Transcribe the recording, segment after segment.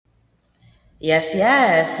Yes,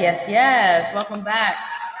 yes, yes, yes. Welcome back.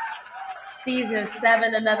 Season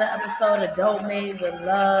 7, another episode of Dope Made with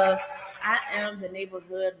Love. I am the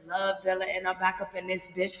neighborhood love dealer, and I'm back up in this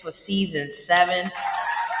bitch for season 7.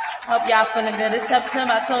 Hope y'all feeling good. It's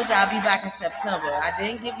September. I told y'all I'll be back in September. I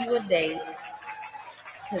didn't give you a date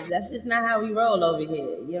because that's just not how we roll over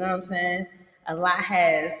here. You know what I'm saying? A lot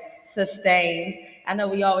has sustained. I know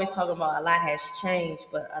we always talk about a lot has changed,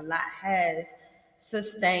 but a lot has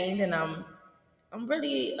sustained, and I'm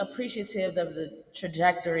really appreciative of the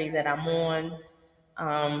trajectory that I'm on.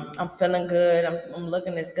 I'm feeling good. I'm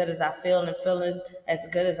looking as good as I feel and feeling as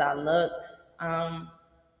good as I look. Um,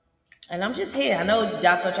 and I'm just here. I know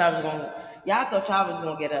y'all thought y'all was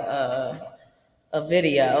gonna get a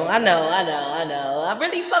video. I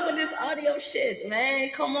really fuck with this audio shit, man.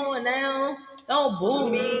 Come on now, don't boo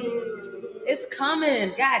me. It's coming.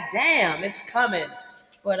 God damn, it's coming.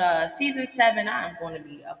 But season 7, I'm going to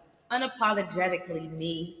be unapologetically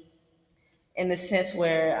me in the sense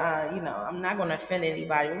where I'm not gonna offend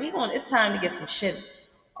anybody. It's time to get some shit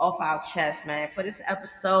off our chest, man. For this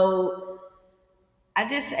episode, I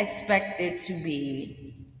just expect it to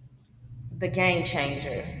be the game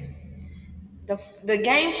changer. The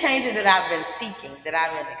game changer that I've been seeking, that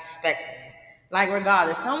I've been expecting. Like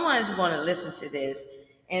regardless, someone's gonna listen to this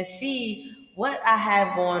and see what I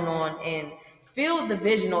have going on and feel the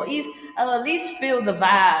vision, or at least feel the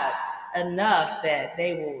vibe enough that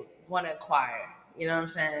they will want to acquire. You know what I'm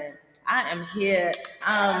saying? I am here.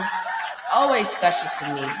 Always special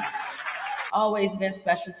to me. Always been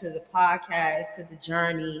special to the podcast, to the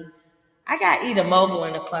journey. I got Eda Mobile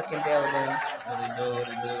in the fucking building. What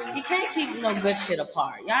it do? You can't keep no good shit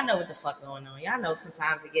apart. Y'all know what the fuck going on. Y'all know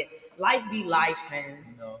sometimes it get life be life,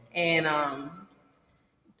 and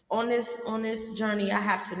on this journey, I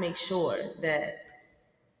have to make sure that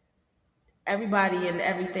everybody and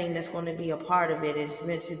everything that's going to be a part of it is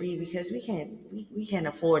meant to be, because we can't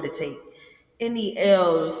afford to take any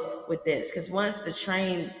L's with this, because once the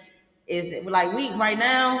train is like we right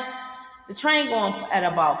now, the train going at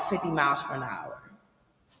about 50 miles per hour.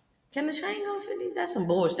 Can the train go 50? That's some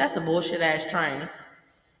bullshit. That's a bullshit ass train.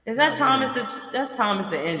 Is that that's Thomas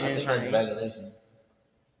the engine I think train? that's regulation.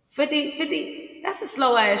 50, that's a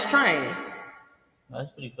slow ass train. No,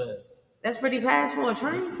 that's pretty fast. That's pretty fast for a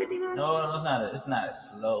train, 50 miles? No, it's not. It's not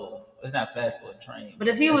slow. It's not fast for a train. But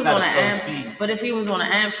if he It's was not on a slow an speed. but if he was on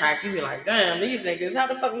an Amtrak, you'd be like, damn, these niggas, how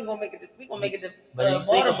the fuck we gonna make it? We gonna make it to But if you think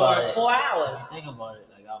Baltimore about in it, 4 if hours. you think about it,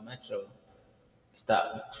 like our metro,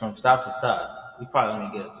 from stop to stop, we probably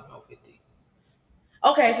only get up to about 50.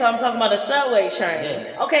 Okay, so I'm talking about a subway train.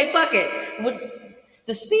 Yeah. Okay, fuck it. With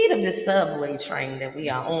the speed of this subway train that we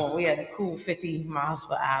are on, we at a cool 50 miles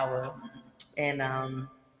per hour, and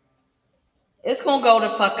it's gonna go the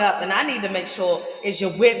fuck up. And I need to make sure is you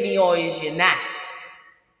with me or is you not?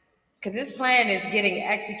 Because this plan is getting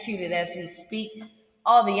executed as we speak.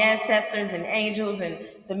 All the ancestors and angels and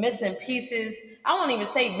the missing pieces. I won't even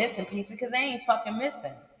say missing pieces because they ain't fucking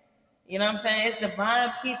missing. You know what I'm saying? It's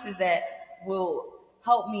divine pieces that will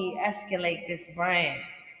help me escalate this brand,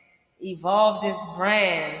 evolve this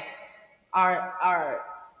brand.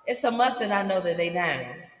 It's a must that I know that they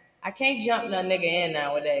down. I can't jump no nigga in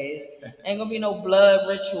nowadays. Ain't gonna be no blood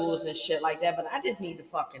rituals and shit like that, but I just need to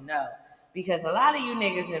fucking know. Because a lot of you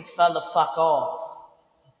niggas done fell the fuck off.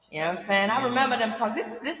 You know what I'm saying? I remember them talking.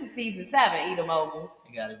 This is season 7, Eda Mobile.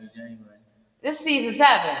 It gotta be January. This is season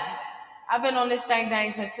 7. I've been on this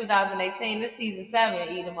thing since 2018. This season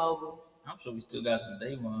 7, Eda Mobile. I'm sure we still got some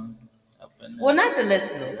day one up in there. Well, not the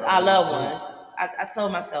listeners, our loved ones. I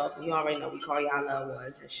told myself, you already know we call y'all loved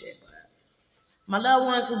ones and shit, but my loved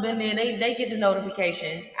ones who've been there, they get the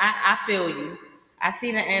notification. I feel you. I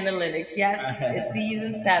see the analytics. Yes, it's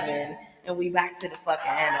season 7, and we back to the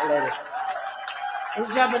fucking analytics.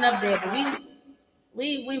 It's jumping up there, but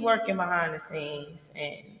we working behind the scenes,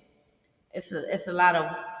 and it's a lot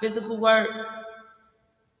of physical work.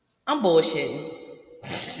 I'm bullshitting.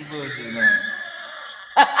 You bullshit, man.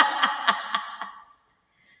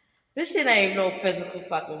 This shit ain't no physical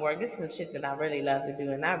fucking work. This is some shit that I really love to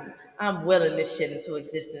do, and I'm willing this shit into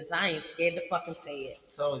existence. I ain't scared to fucking say it.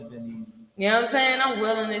 It's always been easy. You know what I'm saying? I'm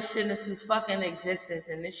willing this shit into fucking existence,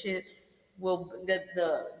 and this shit will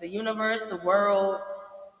the universe, the world,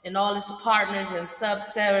 and all its partners and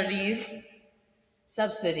subsidies. It's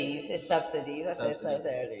subsidies. I said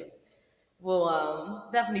subsidies. Will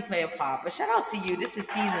definitely play a part. But shout out to you. This is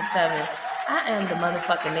season 7. I am the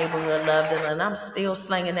motherfucking neighborhood love dealer, and I'm still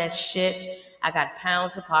slinging that shit. I got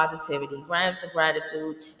pounds of positivity, grams of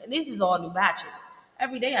gratitude, and this is all new batches.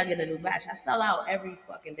 Every day I get a new batch. I sell out every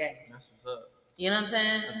fucking day. That's what's up. You know what I'm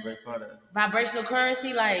saying? That's a great part of it. Vibrational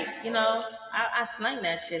currency, like, you know, I slang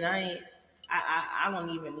that shit. I don't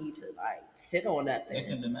even need to like sit on that thing. It's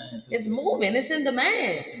in demand too. It's moving. It's in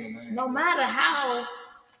demand. It's in demand No too. matter how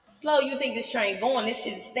slow you think this train going, this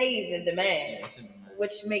shit stays in demand. Yeah, it's in demand.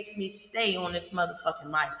 Which makes me stay on this motherfucking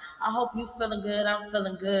mic. I hope you feeling good. I'm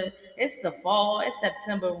feeling good. It's the fall. It's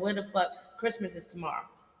September. Where the fuck? Christmas is tomorrow.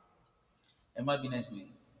 It might be next week.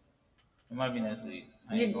 I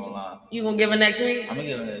ain't gonna lie. You gonna give it next week? I'm gonna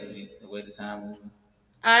give it next week. The way the time moving.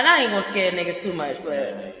 I ain't gonna scare niggas too much, but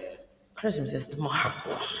Yeah. Christmas is tomorrow.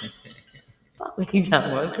 Fuck what you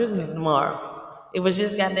talking about? Christmas is tomorrow. It was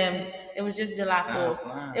just July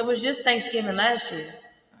 4th. It was just Thanksgiving last year.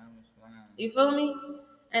 Time is flying. You feel me?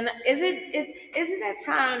 And is it that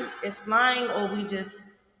time is flying, or we just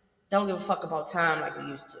don't give a fuck about time like we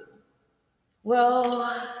used to? Well,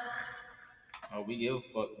 Oh, we give a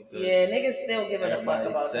fuck because yeah, niggas still giving a fuck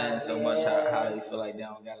about saying time. so much how they feel like they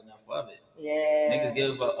don't got enough of it. Yeah. Niggas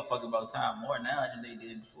give a fuck about time more now than they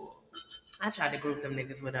did before. I tried to group them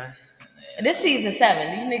niggas with us. Yeah. This season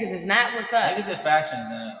 7, these niggas is not with us. Niggas in factions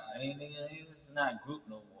now. Niggas is not group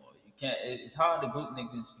no more. You can't. It's hard to group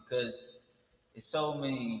niggas because it's so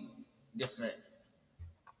many different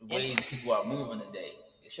ways people are moving today.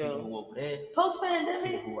 It's True. People who over there.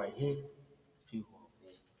 Post-pandemic. People who right here. People who over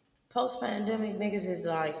there. Post-pandemic niggas is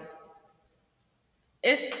like,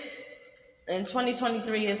 it's in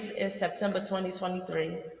 2023. It's September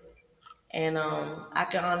 2023, and I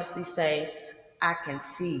can honestly say I can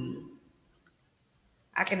see.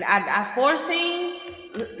 I foreseen,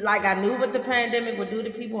 like I knew what the pandemic would do to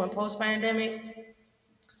people in post-pandemic.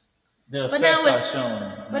 The effects are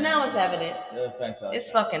shown. But now it's evident. The effects are. It's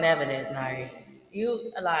fucking evident. Like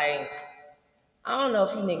I don't know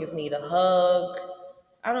if you niggas need a hug.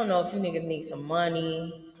 I don't know if you niggas need some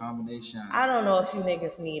money. Combination. I don't know if you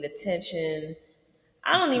niggas need attention.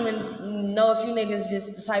 I don't even know if you niggas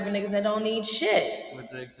just the type of niggas that don't need shit.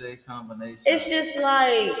 What Drake say, combination. It's just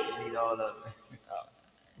like. You need all of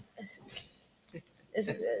it.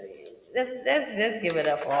 Let's give it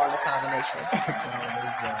up for all the combination.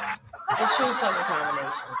 The true fucking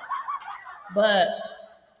combination. But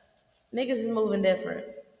niggas is moving different.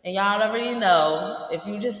 And y'all already know, if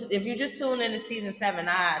you just tune into season 7,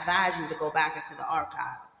 I advise you to go back into the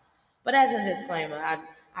archive. But as a disclaimer,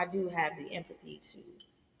 I do have the empathy to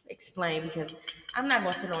explain, because I'm not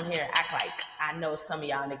gonna sit on here and act like I know some of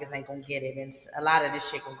y'all niggas ain't gonna get it, and a lot of this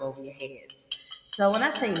shit gonna go over your heads. So when I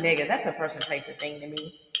say niggas, that's a person, place, a thing to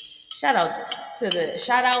me. Shout out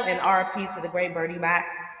and RP to the great Bertie Mac.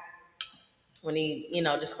 When he,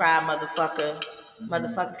 described motherfucker. Mm-hmm.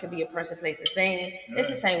 Motherfucker could be a person, place, a thing. Right. It's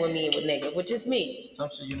the same with me and with nigga, which is me.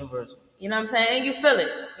 Some shit universal. You know what I'm saying? And you feel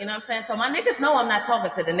it. You know what I'm saying? So my niggas know I'm not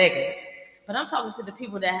talking to the niggas, but I'm talking to the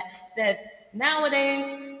people that nowadays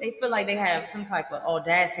they feel like they have some type of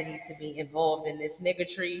audacity to be involved in this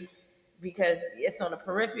niggatry, because it's on the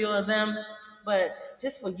peripheral of them. But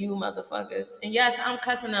just for you motherfuckers. And yes, I'm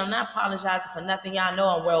cussing them. I'm not apologizing for nothing. Y'all know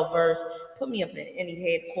I'm well versed. Put me up in any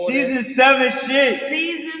headquarters. Season 7 shit.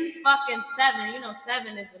 Season fucking 7.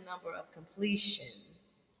 7 is the number of completion.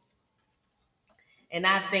 And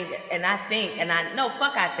I think,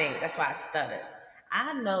 that's why I stuttered.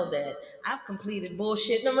 I know that I've completed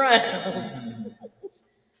bullshitting around.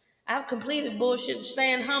 I've completed bullshit,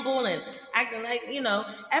 staying humble and acting like,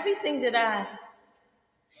 everything that I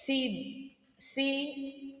see as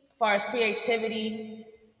far as creativity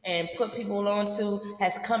and put people onto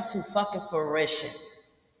has come to fucking fruition.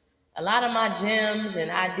 A lot of my gems and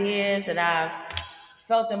ideas that I've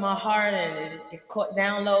felt in my heart and it just get caught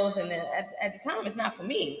downloads, and at the time it's not for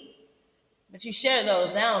me. But you share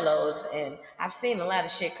those downloads, and I've seen a lot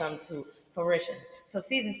of shit come to fruition. So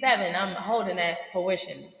season 7, I'm holding that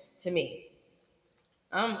fruition to me.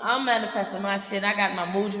 I'm manifesting my shit. I got my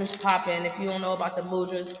mudras popping. If you don't know about the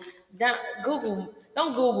mudras, don't Google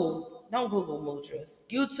mudras.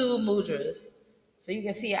 YouTube mudras, so you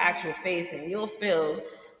can see your actual face and you'll feel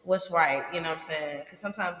what's right. You know what I'm saying? Because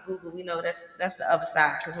sometimes Google, we know that's the other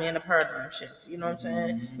side, because we're in a paradigm shift. You know what I'm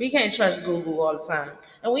saying? Mm-hmm. We can't trust Google all the time,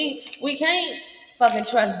 and we can't fucking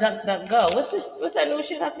trust DuckDuckGo. What's that new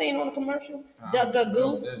shit I seen on the commercial?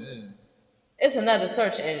 DuckDuckGoose. It's another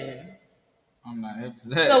search engine. I'm not hip to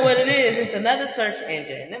that. So what it is, it's another search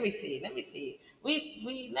engine. Let me see. Let me see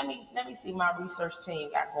my research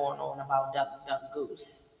team got going on about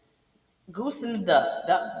DuckDuckGoose. Goose and the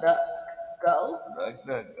DuckDuckGo.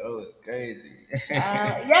 DuckDuckGo is crazy.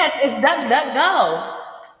 Yes, it's DuckDuckGo.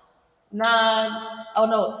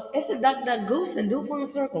 It's a DuckDuckGoose in DuPont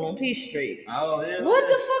Circle on Peach Street. Oh yeah. What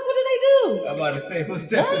the fuck? What do they do? I'm about to say, what's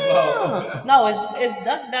that about? No, it's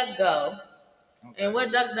DuckDuckGo. Okay. And what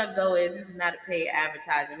DuckDuckGo is, this is not a paid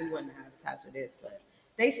advertising. We wouldn't advertise for this, but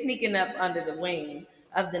they sneaking up under the wing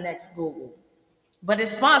of the next Google. But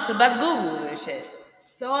it's sponsored by Google and shit.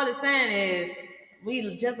 So all it's saying is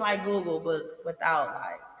we just like Google, but without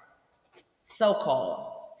like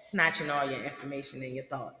so-called snatching all your information and your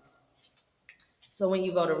thoughts. So when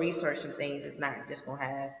you go to research some things, it's not just gonna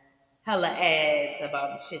have hella ads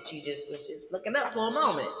about the shit you just was just looking up for a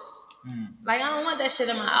moment. Like I don't want that shit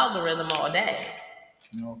in my algorithm all day.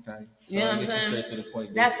 Okay. So You know what I'm get saying? straight to the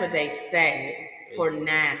point. That's what they say for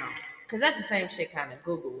now. Because that's the same shit kind of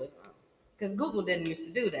Google was on. Because Google didn't used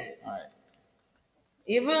to do that. All right.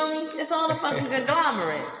 You feel me? It's all a fucking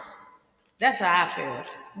conglomerate. That's how I feel.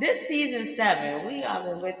 This season 7, we are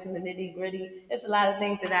gonna get to the nitty gritty. There's a lot of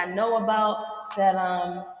things that I know about that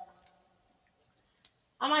I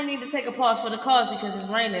might need to take a pause for the cause because it's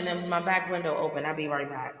raining and my back window open. I'll be right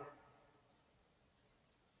back.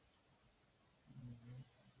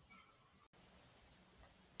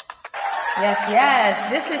 Yes.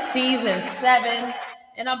 This is season 7.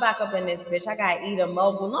 And I'm back up in this bitch. I got Eda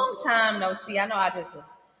Mogul. Long time no see. I know I just was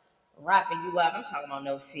wrapping you up. I'm talking about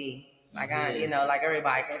no see. Like like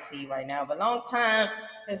everybody can see right now. But long time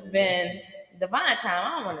has been divine time.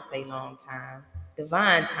 I don't want to say long time.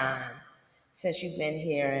 Divine time since you've been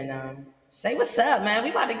here and say what's up, man. We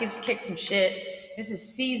about to kick some shit. This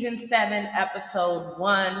is season 7, episode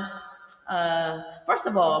 1. First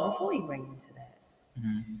of all, before we bring into that,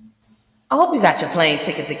 I hope you got your plane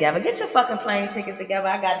tickets together. Get your fucking plane tickets together.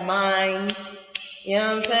 I got mine. You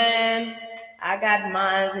know what I'm saying? I got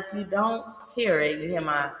mine. If you don't hear it, you hear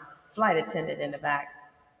my flight attendant in the back.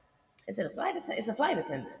 Is it a flight attendant? It's a flight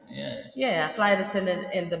attendant. Yeah, a flight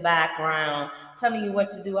attendant in the background telling you what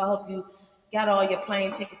to do. I hope you got all your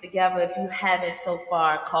plane tickets together. If you haven't so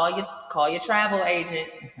far, call your travel agent.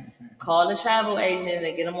 Call the travel agent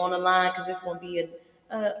and get them on the line because it's going to be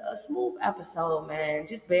a smooth episode, man.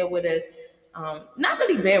 Just bear with us. Not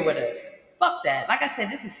really bear with us. Fuck that. Like I said,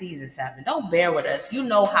 this is season 7. Don't bear with us. You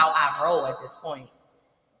know how I roll at this point.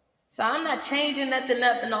 So I'm not changing nothing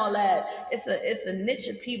up and all that. It's a niche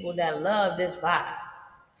of people that love this vibe.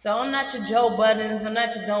 So I'm not your Joe Buttons. I'm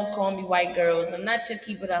not your Don't Call Me White Girls. I'm not your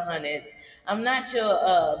Keep It 100s. I'm not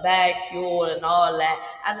your Bag Fuel and all that.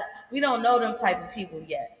 We don't know them type of people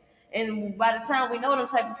yet. And by the time we know them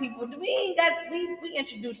type of people, we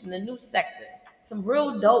introducing a new sector. Some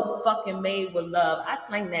real dope fucking made with love. I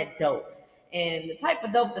slang that dope. And the type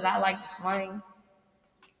of dope that I like to slang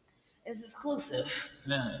is exclusive.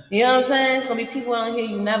 Yeah. You know what I'm saying? It's gonna be people on here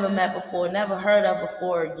you never met before, never heard of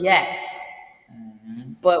before yet.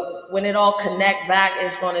 But when it all connect back,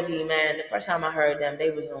 it's gonna be, man, the first time I heard them,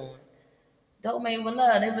 they was on Dope Made with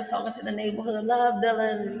Love. They was talking to the neighborhood love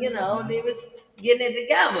dealer, they was getting it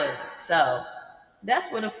together. So that's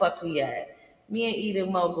where the fuck we at. Me and Eda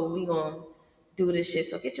Mogul, we gonna do this shit.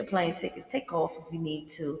 So get your plane tickets, take off if you need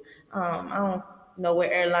to. I don't know what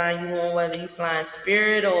airline you on, whether you flying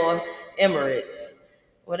Spirit or Emirates.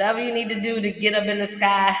 Whatever you need to do to get up in the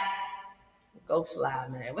sky, go fly,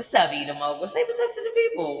 man. What's up, Eda Mogul? Say what's up to the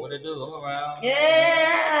people. What it do? I'm around. Yeah.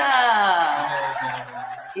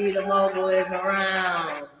 Eda Mogul is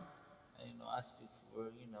around. I speak for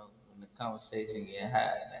when the conversation get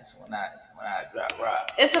hot, that's when I drop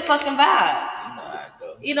rock. It's a fucking vibe. How it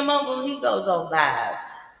go. Eda Mogul, he goes on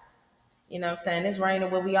vibes. You know what I'm saying? It's raining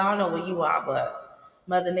where we all know where you are, but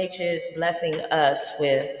Mother Nature is blessing us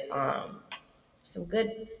with some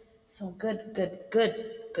good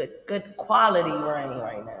quality rain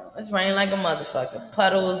right now. It's raining like a motherfucker.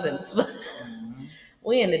 Puddles and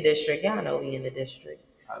we in the district. Y'all know we in the district.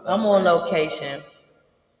 I'm on location.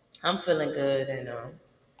 I'm feeling good and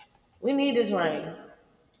we need this rain.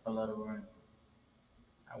 I love the rain.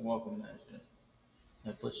 I welcome that shit.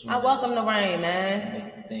 I welcome the rain, man.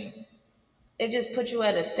 Make you think. It just puts you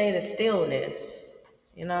at a state of stillness.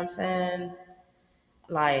 You know what I'm saying?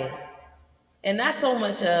 Like, and not so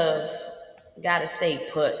much of gotta stay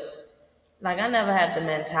put. Like, I never have the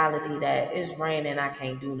mentality that it's raining, I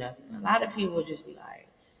can't do nothing. A lot of people just be like,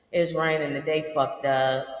 it's raining, the day fucked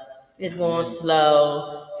up, it's going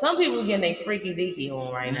slow. Some people getting their freaky deaky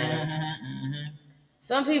on right now.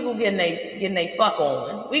 Some people getting they fuck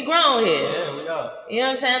on. We grown here. Yeah, we are. You know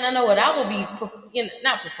what I'm saying? I know what I would be,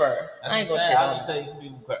 not prefer. That's I ain't gonna shit shit on. on. I would say some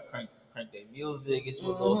people crank their music, get you a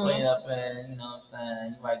little clean up, and you know what I'm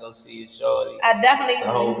saying. You might go see a shorty. It's a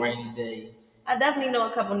whole rainy day. I definitely know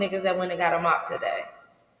a couple niggas that went and got a mop today.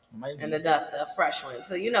 Maybe. And the duster, a fresh one.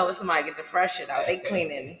 So when somebody get the fresh shit out, they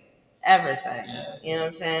cleaning everything. Yeah. You know what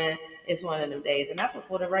I'm saying? It's one of them days, and that's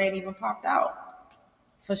before the rain even popped out.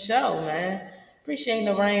 For sure, man. Appreciating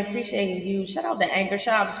the rain, appreciating you. Shout out to Anchor,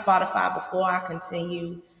 shout out to Spotify before I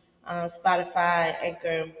continue. Spotify,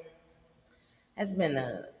 Anchor has been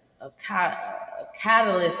a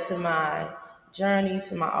catalyst to my journey,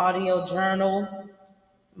 to my audio journal,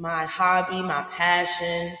 my hobby, my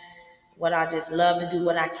passion, what I just love to do,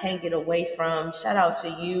 what I can't get away from. Shout out to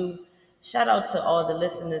you. Shout out to all the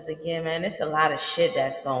listeners again, man. It's a lot of shit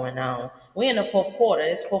that's going on. We're in the fourth quarter.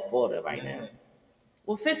 It's fourth quarter right now.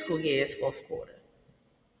 Well, fiscal year is fourth quarter.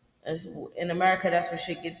 In America, that's when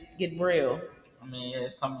shit get real. I mean, yeah,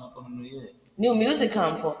 it's coming up on the new year. New music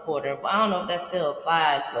comes fourth quarter, but I don't know if that still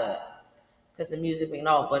applies, but because the music being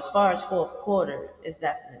off. But as far as fourth quarter, it's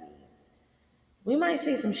definitely we might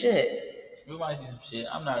see some shit. We might see some shit.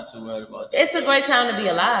 I'm not too worried about that. It's a great time to be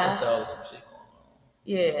alive. There's always some shit going on.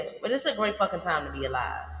 Yeah, but it's a great fucking time to be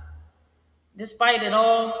alive. Despite it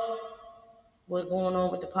all, what's going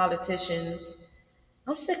on with the politicians.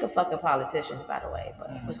 I'm sick of fucking politicians, by the way, but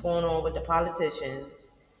what's going on with the politicians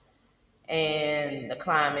and the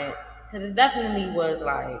climate? Because it definitely was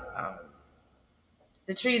like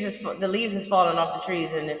the leaves is falling off the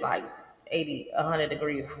trees and it's like 80, 100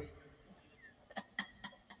 degrees.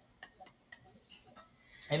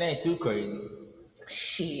 It ain't too crazy.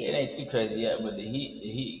 Shit. It ain't too crazy yet, but the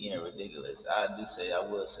heat getting ridiculous. I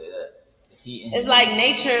will say that. The heat. It's like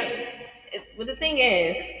nature. But the thing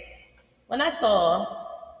is, when I saw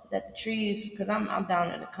that the trees, because I'm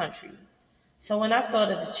down in the country, so when I saw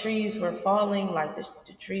that the trees were falling, like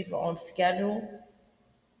the trees were on schedule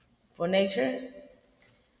for nature,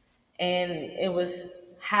 and it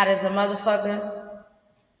was hot as a motherfucker.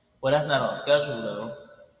 Well, that's not on schedule though.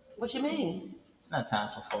 What you mean? It's not time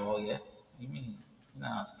for fall yet. What do you mean? It's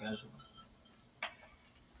not on schedule.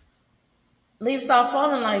 Leaves start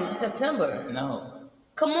falling like in September. No.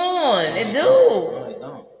 Come on, it do. No, it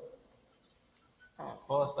don't.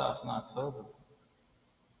 Fall starts in October.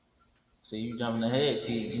 So you jumping ahead.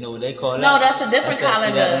 See, you know what they call that? No, that's a different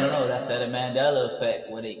calendar. No, that's that Mandela effect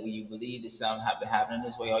where you believe that something been happening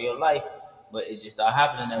this way all your life, but it just start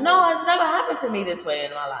happening that way. No, it's never happened to me this way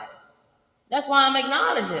in my life. That's why I'm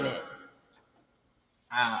acknowledging it.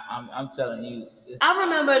 I'm telling you. I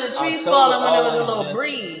remember the trees falling when there was a little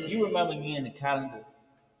breeze. You remember getting the calendar,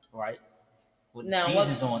 right? With the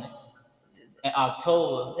seasons on it. And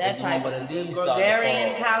October is the one where the leaves start to fall.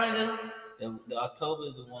 Gregorian calendar. The October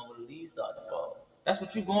is the one where the leaves start to fall. That's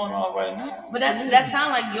what you're going on right now. But that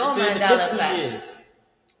sounds like your Mandela effect.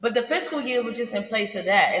 But the fiscal year was just in place of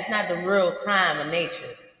that. It's not the real time of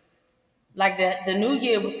nature. Like the new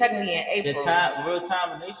year was technically in April. The real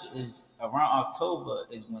time of nature is around October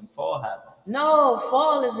is when fall happens. No,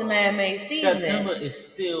 fall is the man-made season. September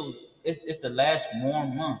is still it's the last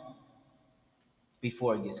warm month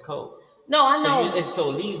before it gets cold. No, I know. So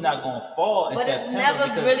leaves not gonna fall in September. But it's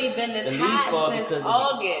never really been this hot since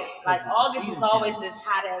August. Like August is always this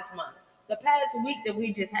hot ass month. The past week that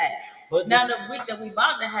we just had. But now the week that we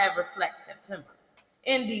about to have reflects September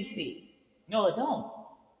in DC. No, it don't.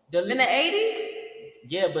 In the 80s?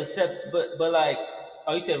 Yeah, but like,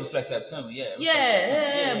 oh, you said reflect September, yeah.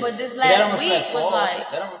 Yeah. But this last week was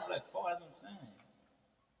like that don't reflect fall. That's what I'm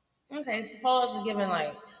saying. Okay, so fall is giving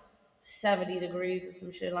like 70 degrees or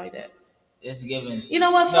some shit like that. It's giving. You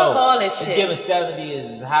know what? Fuck all this shit. It's giving 70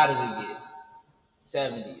 is as hot as it get.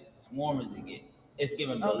 70 is as warm as it get. It's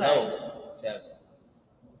giving below 70.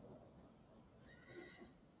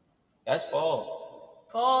 That's fall.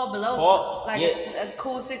 Fall below, like a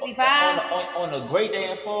cool 65. On a great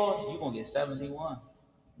day in fall, you're gonna get 71.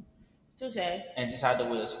 Touche. And just have to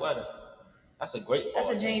wear a sweater. That's a great fall. That's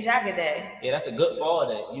a jean jacket day. Yeah, that's a good fall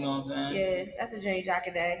day. You know what I'm saying? Yeah, that's a jean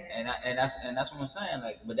jacket day. And that's what I'm saying.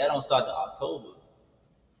 Like, but that don't start to October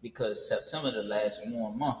because September the last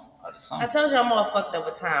warm month of the summer. I told you I'm all fucked up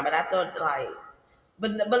with time, but I thought like,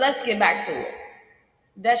 but let's get back to it.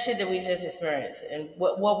 That shit that we just experienced and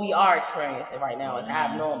what we are experiencing right now is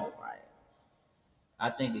abnormal, right? I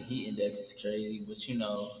think the heat index is crazy, but you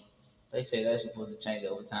know, they say that's supposed to change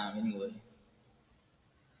over time anyway.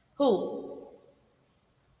 Who?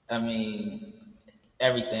 I mean,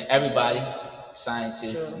 everybody,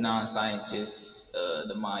 scientists, non-scientists,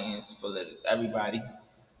 the Mayans, everybody,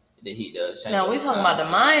 the heat does change. Now we talking about the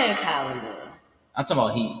Mayan calendar. I'm talking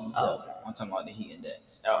about heat. Oh, okay. I'm talking about the heat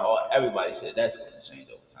index. Everybody said that's going to change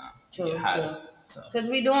over time. True. Because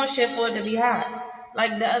we doing shit for it to be hot.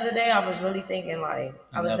 Like the other day, I was really thinking like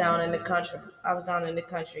I was down in the country. I was down in the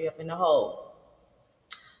country, up in the hole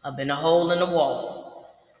in the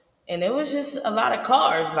wall, and there was just a lot of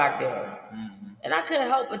cars back there, and I couldn't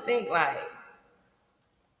help but think like,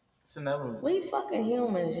 it's inevitable. We fucking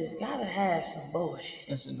humans just gotta have some bullshit.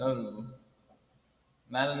 It's inevitable.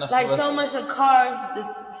 Not enough. Like of us, so much of cars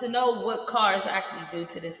to know what cars actually do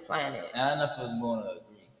to this planet. Not enough of us going to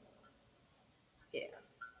agree. Yeah.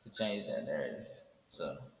 To change that narrative.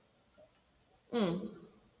 So.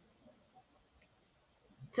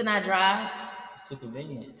 To not drive. It's too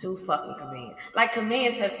convenient. Too fucking convenient. Like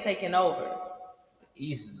convenience has taken over.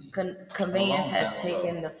 Easily. Convenience has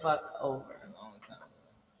taken the fuck over. A long time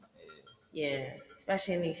ago. Yeah,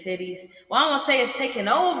 especially in these cities. Well, I don't want to say it's taking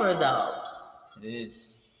over though. It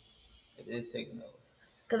is. It is taking over.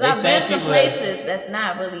 Because I've been to places that's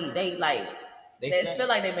not really. They feel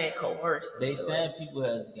like they've been coerced. They saying people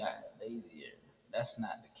has gotten lazier. That's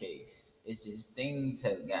not the case. It's just things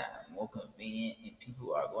have gotten more convenient, and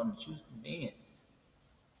people are going to choose convenience.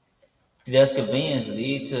 Does convenience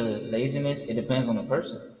lead to laziness? It depends on the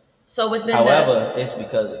person. So however, it's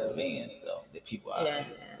because of convenience though that people are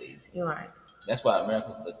lazy. You're right. That's why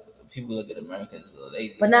people look at Americans as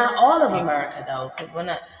lazy. But not all of America though, because when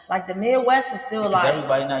like the Midwest is still because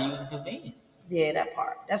everybody not using convenience. Yeah, that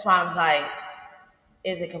part. That's why I was like,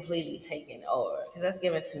 is it completely taken over? Because that's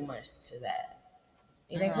giving too much to that.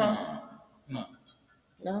 You think so?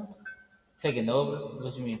 No. Taking over?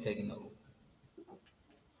 What do you mean taking over?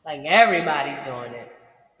 Like everybody's doing it.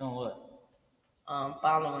 Doing what?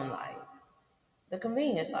 Following like the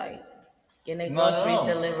convenience, like getting their groceries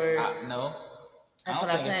delivered. No. That's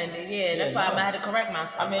what I'm saying. Yeah, that's why I had to correct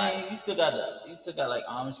myself. I mean, you still got like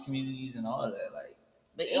Amish communities and all that. Like,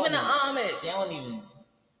 but even the Amish, they don't even.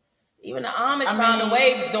 Even the Amish found a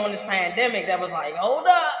way during this pandemic that was like, hold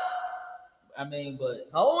up. I mean, but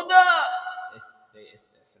hold up. It's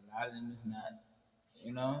a lot of them. It's not.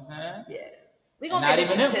 You know what I'm saying? Yeah. We gonna get the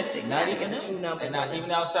statistic. Not even them. And not even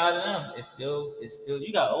outside of them. It's still.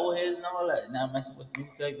 You got old heads and all that. Not messing with new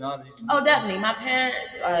technology. Oh, definitely. My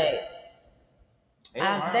parents, like,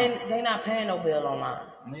 they not paying no bill online.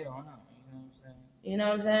 They don't know. You know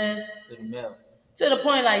what I'm saying? To the mail. To the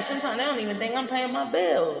point, like, sometimes they don't even think I'm paying my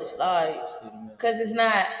bills. Like, because it's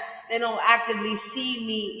not, they don't actively see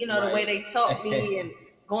me, you know, the way they taught me and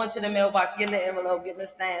going to the mailbox, getting the envelope, getting the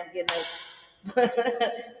stamp, getting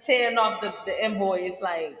the, tearing off the invoice.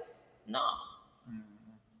 Like, no. Mm-hmm.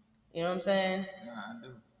 You know what I'm saying? Nah, I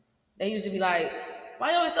do. They used to be like,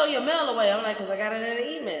 why you always throw your mail away? I'm like, because I got it in an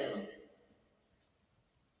email.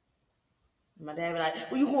 My dad be like,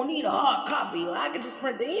 well, you're going to need a hard copy. Or I can just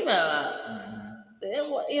print the email out. Mm-hmm.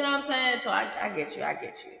 You know what I'm saying? So I get you.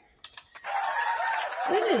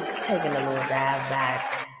 We're just taking a little dive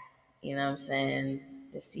back. You know what I'm saying?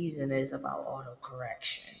 The season is about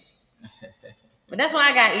auto-correction. But that's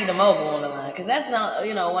why I got Eda Mobile on the line. Because that's not,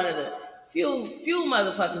 one of the few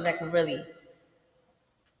motherfuckers that can really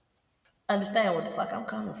understand where the fuck I'm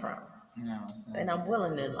coming from. No, and I'm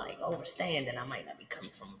willing to overstand that I might not be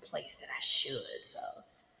coming from a place that I should. So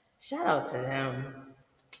shout out to them.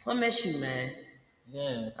 I miss you, man.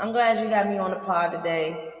 Yeah. I'm glad you got me on the pod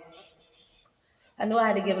today. I knew I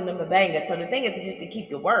had to give them a banger. So the thing is just to keep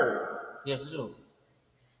your word. Yeah, for sure.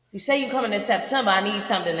 If you say you're coming in September, I need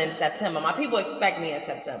something in September. My people expect me in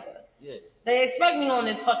September. Yeah. They expect me on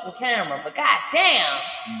this fucking camera, but goddamn.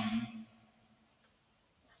 Mm-hmm.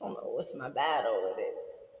 I don't know what's my battle with it.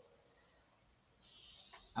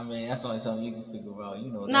 I mean, that's only something you can figure out.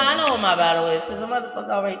 I know what my battle is because the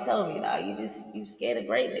motherfucker already told me that. You scared of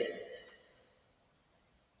greatness.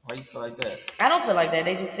 Why you feel like that? I don't feel like that.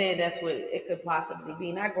 They just said that's what it could possibly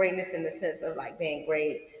be. Not greatness in the sense of being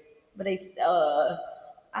great, but they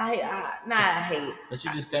I hate. But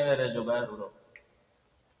you just claim that as your battle though.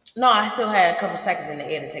 No, I still had a couple seconds in the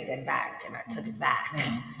air to take that back, and I took it back.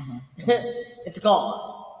 Mm-hmm. It's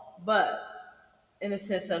gone. But in a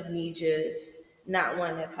sense of me just not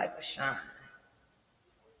wanting that type of shine.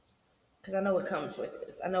 Because I know what comes with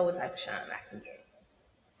this. I know what type of shine I can get.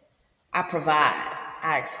 I provide.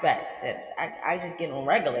 I expect that I just get on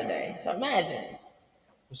regular day. So imagine.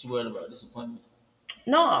 What you worried about? Disappointment?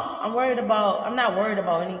 No, I'm not worried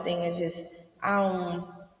about anything. It's just,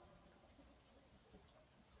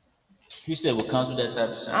 You said what comes with that type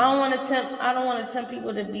of shine? I don't want to tempt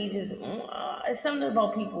people to be just, it's something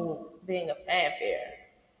about people being a fanfare.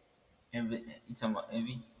 Envy? You talking about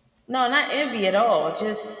envy? No, not envy at all.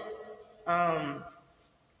 Just,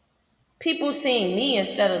 people seeing me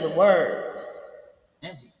instead of the words.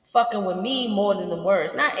 Envy. Fucking with me more than the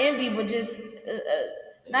words. Not envy, but just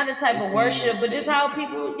not the type of worship, but just how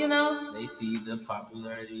people, They see the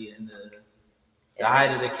popularity and the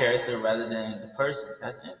height of the character rather than the person.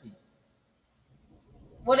 That's envy.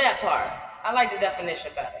 Well, that part. I like the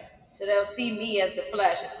definition better. So they'll see me as the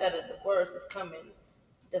flesh instead of the words that's coming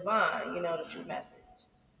divine, the true message.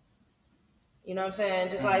 You know what I'm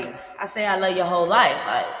saying? Just like I say I love your whole life.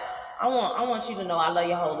 Like, I want you to know I love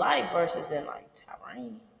your whole life versus then like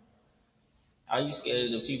Tyrone. Are you scared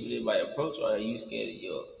of the people that might approach, or are you scared of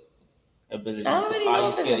your ability I don't to? really Are know you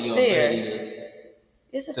if it's scared a of your fear. ability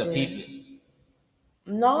It's a to fear. peep it?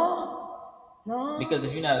 No. Because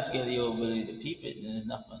if you're not scared of your ability to peep it, then there's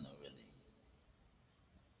nothing to really.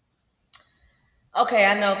 Okay,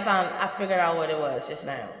 I figured out what it was just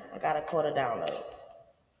now. I got a quarter download.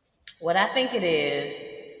 What I think it is,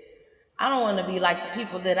 I don't want to be like the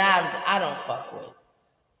people that I don't fuck with.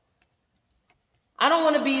 I don't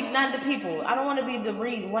want to be not the people. I don't want to be the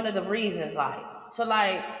reason. One of the reasons, like so,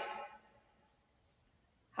 like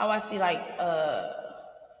how I see like the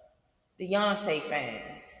Beyonce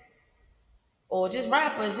fans or just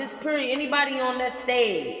rappers, just period. Anybody on that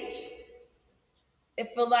stage, it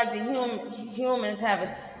feel like the humans have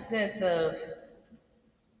a sense of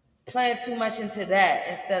playing too much into that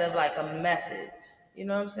instead of like a message. You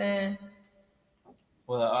know what I'm saying?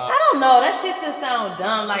 Well, I don't know. That shit just sound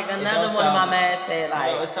dumb. Like another one of my man said,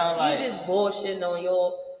 like, it sound you like just bullshitting on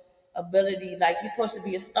your ability. Like you're supposed to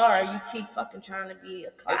be a star. You keep fucking trying to be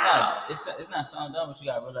a cloud. it's not sounding dumb, but you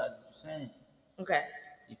gotta realize what you're saying. Okay.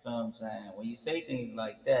 You feel what I'm saying? When you say things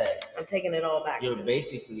like that, I'm taking it all back. You're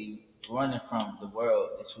basically running from the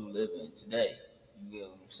world that you live in today. You get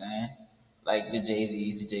what I'm saying? Like the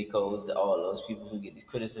Jay-Z's, the J. Cole's, all those people who get this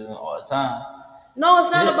criticism all the time. No,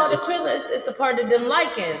 it's not about the criticism. It's the part of them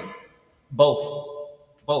liking. Both.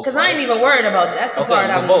 Because right? I ain't even worried about that. That's the part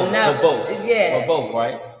I'm both, never. Both. Yeah. But both,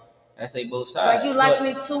 right? I say both sides. Like you like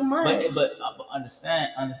me too much. But understand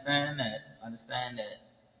that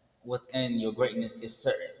within your greatness is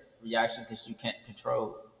certain reactions that you can't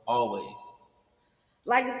control always.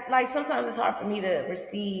 Like sometimes it's hard for me to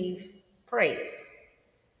receive praise.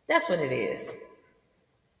 That's what it is.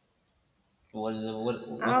 What is it?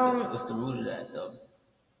 What's the root of that though?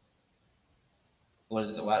 What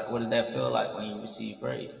does that feel like when you receive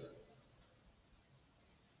praise?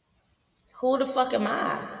 Who the fuck am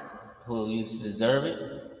I? Who used to deserve it?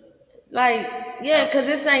 Like, yeah, because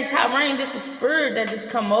this ain't Tyrone. This is spirit that just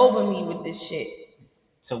come over me with this shit.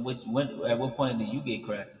 So at what point do you get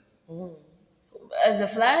credit? As a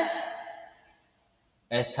Flash?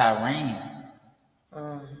 As Tyrone.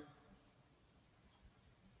 I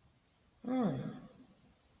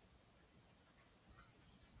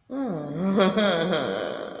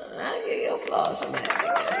get your flaws on that.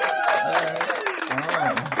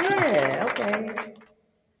 Yeah, okay.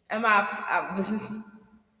 Am I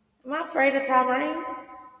afraid of Tyrone?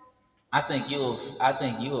 I think you're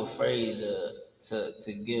afraid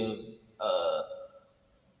to give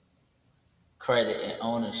credit and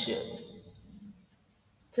ownership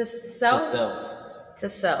to self.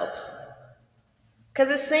 Because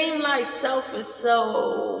it seemed like self is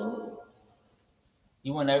so.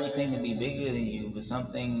 You want everything to be bigger than you, but some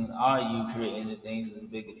things are you creating the things that's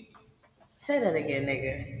bigger than you. Say that again,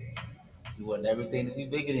 nigga. You want everything to be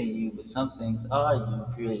bigger than you, but some things are you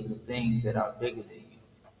creating the things that are bigger than you.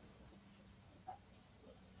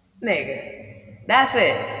 Nigga, that's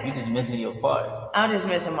it. You just missing your part. I'm just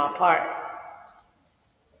missing my part.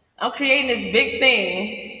 I'm creating this big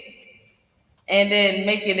thing and then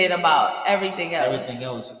making it about everything else.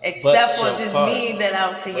 Except for just me that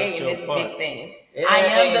I'm creating this big thing. I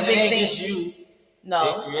am the big thing. Just you.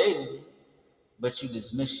 No. They created it, but you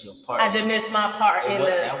dismiss your part. I dismiss my part in the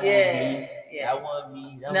That wasn't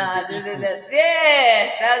me. That was the equals. Yeah,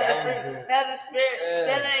 that's the spirit.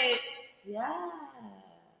 That ain't. Yeah.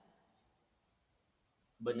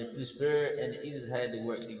 But the spirit and the Ethers had to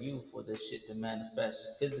work to you for this shit to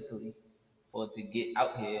manifest physically, for it to get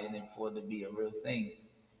out here, and then for it to be a real thing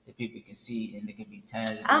that people can see and it can be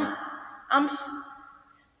tangible.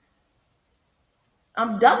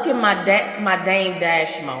 I'm ducking my Dame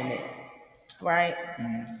Dash moment, right?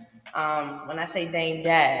 Mm-hmm. When I say Dame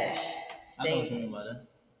Dash, I know what you mean about that.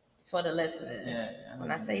 For the listeners, yeah,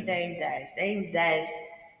 when I say Dame Dash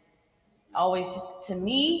always, to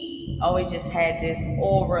me, always just had this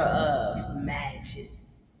aura of magic.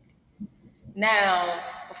 Now,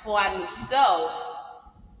 before I knew self,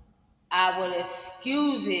 I would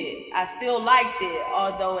excuse it. I still liked it,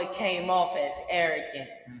 although it came off as arrogance.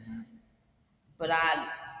 Mm-hmm. But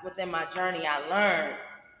within my journey, I learned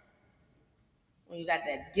when you got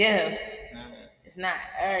that gift, it's not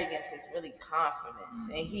arrogance, it's really confidence.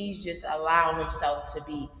 Mm-hmm. And he's just allowing himself to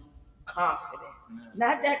be confident. Mm-hmm.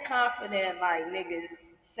 Not that confident like niggas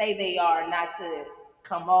say they are, not to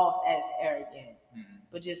come off as arrogant,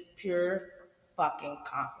 but just pure fucking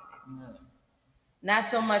confidence. Mm-hmm. Not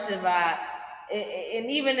so much of and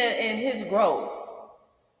even in his growth,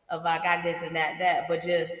 of I got this and that, but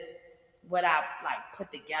just what I like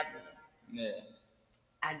put together. Yeah.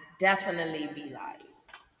 I definitely be like,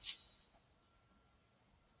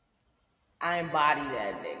 I embody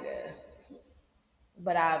that nigga.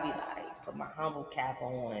 But I'll be like, put my humble cap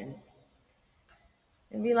on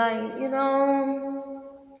and be like,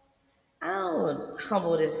 I'll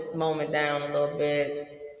humble this moment down a little bit.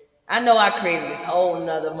 I know I created this whole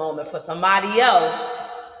nother moment for somebody else,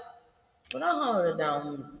 but I'll humble it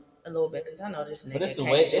down a little bit because I know this nigga. But it's the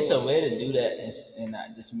can't way. do It's it. a way to do that and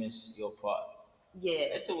not dismiss your part.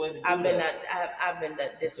 Yeah, It's a way to do I've been that. I've been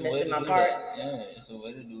It's a way dismissing to my do part. that. Yeah, it's a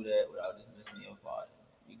way to do that without dismissing your part.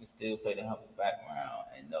 You can still play the humble background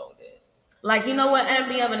and know that. Like you know what,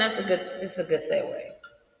 MBM, and this is a good segue.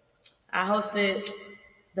 I hosted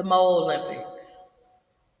the Mo Olympics.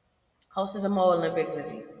 Hosted the Mo Olympics.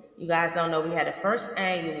 If you guys don't know, we had the first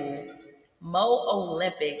annual Mo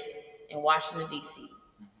Olympics in Washington D.C.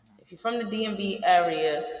 If you're from the DMV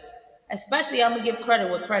area, especially I'm gonna give credit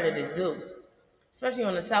where credit is due. Especially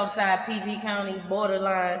on the south side, PG County,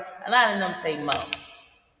 borderline, a lot of them say Mo.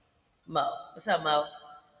 Mo. What's up, Mo?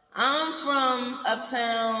 I'm from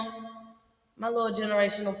uptown, my little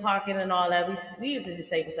generational pocket and all that. We used to just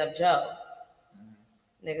say, what's up, Joe?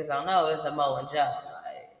 Niggas don't know it's a Mo and Joe.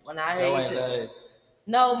 Like, when I hear Joe you ain't say, love.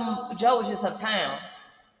 no, Joe was just uptown.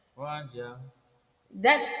 Run, Joe.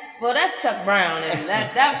 That's Chuck Brown, and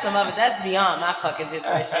that's some of it. That's beyond my fucking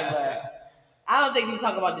generation. But I don't think he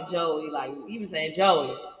talk about the Joey. Like he was saying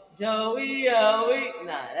Joey, Joey.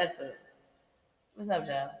 Nah, that's it. What's up,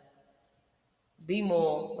 Joe? Be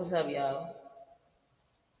more. What's up, yo?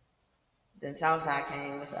 Then Southside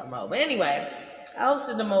came. What's up, Mo? But anyway, I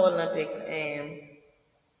hosted the Mo Olympics, and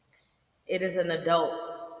it is an adult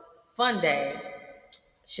fun day.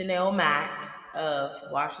 Chanel Mack of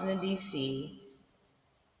Washington D.C.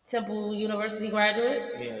 Temple University graduate.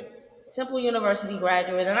 Yeah. Temple University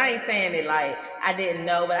graduate, and I ain't saying it like I didn't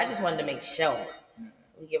know, but I just wanted to make sure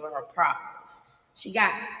we give her props. She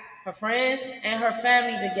got her friends and her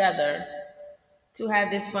family together to have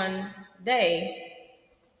this fun day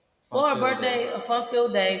for her birthday, a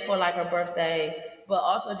fun-filled day for like her birthday, but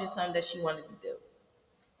also just something that she wanted to do.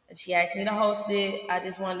 And she asked me to host it.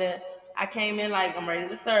 I came in like I'm ready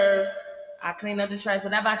to serve. I clean up the trash,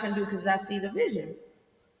 whatever I can do because I see the vision.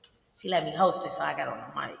 She let me host it, so I got on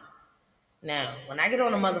the mic. Now, when I get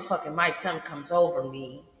on a motherfucking mic, something comes over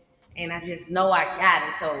me, and I just know I got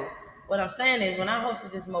it. So, what I'm saying is, when I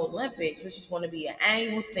hosted this Mo Olympics, which is going to be an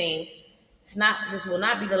annual thing, this will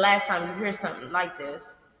not be the last time you hear something like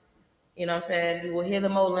this. You know what I'm saying? You will hear the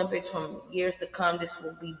Mo Olympics from years to come. This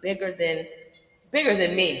will be bigger than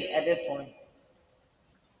me at this point.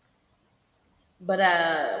 But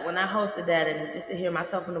when I hosted that, and just to hear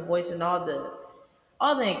myself in the voice and all the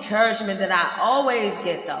encouragement that I always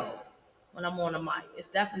get though when I'm on the mic, it's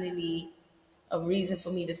definitely a reason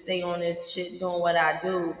for me to stay on this shit doing what I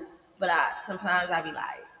do. But sometimes I be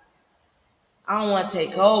like, I don't want to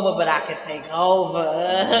take over, but I can take over.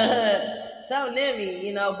 Something in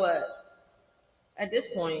me, but at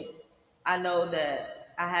this point, I know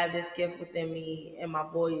that I have this gift within me and my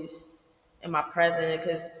voice and my presence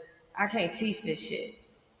because I can't teach this shit.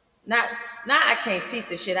 Not I can't teach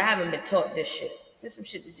this shit. I haven't been taught this shit. Just some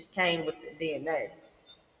shit that just came with the DNA.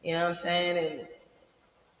 You know what I'm saying? And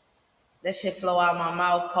that shit flow out my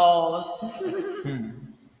mouth, pause.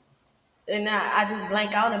 And I just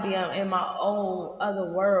blank out and be in my own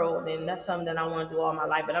other world. And that's something that I want to do all my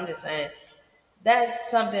life. But I'm just saying, that's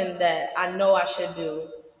something that I know I should do.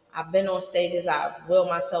 I've been on stages. I've willed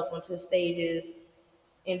myself onto stages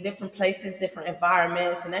in different places, different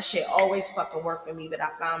environments. And that shit always fucking worked for me. But I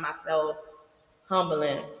found myself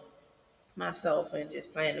humbling myself and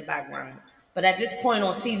just playing the background. But at this point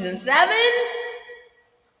on season 7,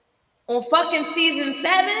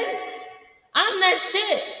 I'm that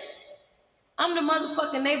shit. I'm the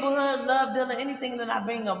motherfucking neighborhood love dealer. Anything that I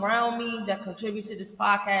bring around me that contribute to this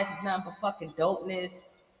podcast is nothing but fucking dopeness.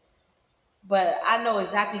 But I know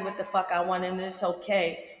exactly what the fuck I want, and it's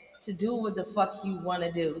okay to do what the fuck you want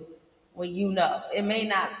to do when you know. It may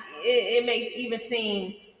not, it may even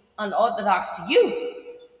seem unorthodox to you.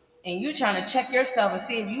 And you trying to check yourself and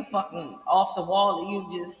see if you fucking off the wall or you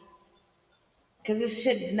just, because this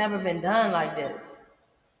shit's never been done like this.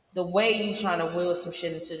 The way you trying to will some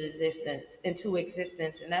shit into existence,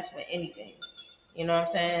 and that's with anything. You know what I'm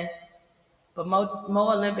saying? But Mo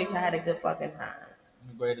Olympics, I had a good fucking time.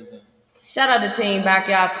 Great event. Shout out to Team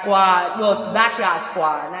Backyard Squad. Well, Backyard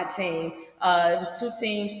Squad, not team. It was 2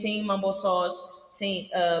 teams: Team Mumbo Sauce, Team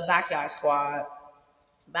Backyard Squad.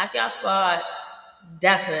 Backyard Squad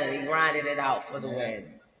definitely grinded it out for the win.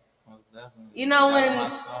 Most definitely. You know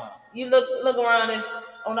when you look around, it's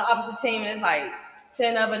on the opposite team, and it's like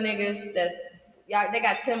 10 other niggas that's y'all, they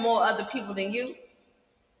got 10 more other people than you.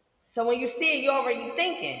 So when you see it, you're already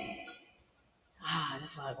thinking,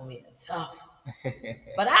 this is gonna be tough.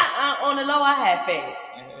 But I on the low, I had faith.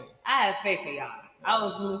 I had faith in y'all. I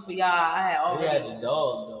was rooting for y'all. I had already. We had the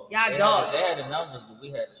dog though. Y'all they had the numbers, but we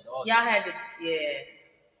had the dog. Y'all had the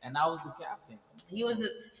And I was the captain. He was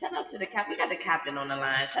shout out to the captain. We got the captain on the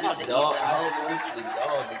line. Shout out to dog. I spoke the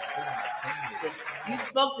dog into my team. You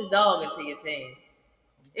spoke the dog into your team.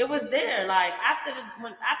 It was there. Like after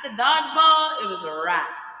dodgeball, it was a wrap.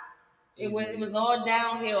 It was all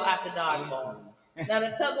downhill after dodgeball. Now the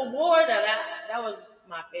tug of war, that was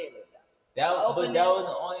my favorite. But that was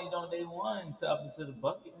the only though they won up into the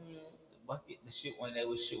buckets. The bucket, the shit when they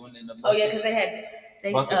was shooting in the bucket. Oh yeah,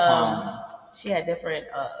 because she had different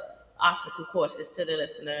obstacle courses to the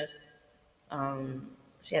listeners.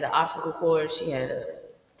 She had an obstacle course. She had a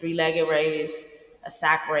 3-legged race, a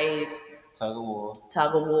sack race, tug of war.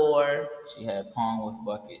 She had pong with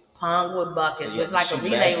buckets. So which like a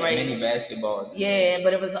relay race. Mini basketballs. Yeah,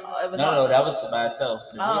 but it was no, that was by itself.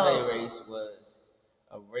 The relay race was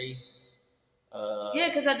a race.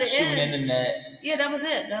 Because at the shooting end, in the net. Yeah, that was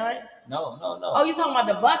it, right? No. Oh, you talking about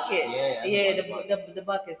the buckets? Yeah, the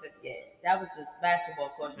buckets. Yeah, that was the basketball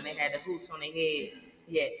course when they had the hoops on their head.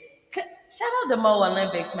 Yeah, shout out to Mo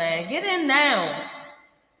Olympics, man. Get in now.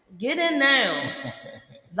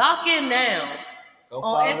 Lock in now.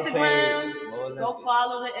 On Instagram, go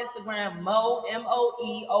follow the Instagram Mo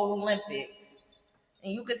MOE Olympics,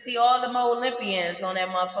 and you can see all the Mo Olympians on that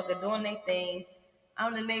motherfucker doing their thing.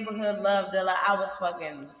 I'm the neighborhood love dealer. I was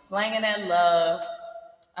fucking slanging that love.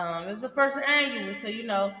 It was the first annual, so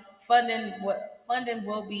funding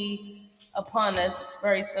will be upon us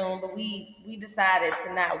very soon. But we decided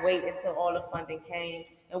to not wait until all the funding came,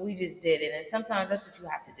 and we just did it. And sometimes that's what you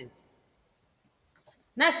have to do.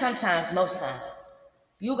 Not sometimes, most times.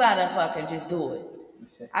 You gotta fucking just do it.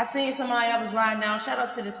 I seen somebody I was riding down. Shout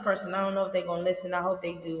out to this person. I don't know if they're gonna listen. I hope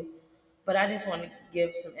they do. But I just want to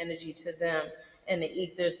give some energy to them in the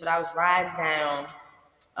ethers. But I was riding down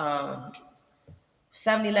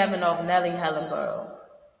 7-Eleven off Nelly Hellenborough.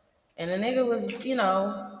 And the nigga was,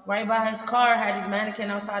 right by his car, had his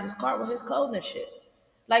mannequin outside his car with his clothing shit.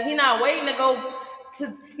 Like he not waiting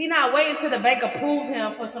till the bank approve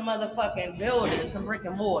him for some motherfucking building, some brick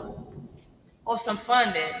and mortar, or some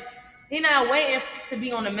funding. He not waiting to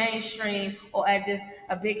be on the mainstream or at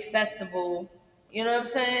a big festival. You know what I'm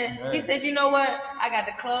saying? Right. He said, you know what? I got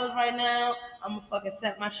the clothes right now. I'm gonna fucking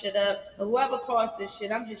set my shit up. But whoever crossed this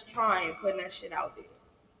shit, I'm just putting that shit out there.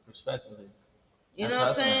 Respectfully. You know what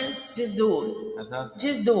I'm saying? Just do it.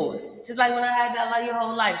 Just do it. Just like when I had that Love Your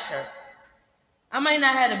Whole Life shirts. I might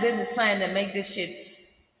not have a business plan to make this shit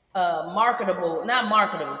marketable. Not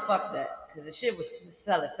marketable, fuck that. Because the shit was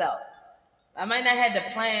sell itself. I might not have the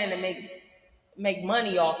plan to make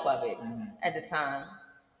money off of it at the time.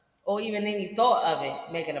 Or even any thought of it,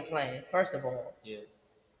 making a plan, first of all. Yeah.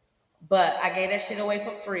 But I gave that shit away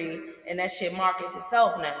for free, and that shit markets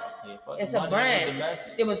itself now. Yeah, it's a brand.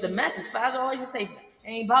 It was the message. I always just say, it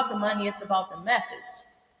ain't about the money, it's about the message.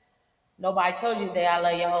 Nobody told you that I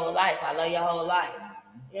love your whole life. I love your whole life.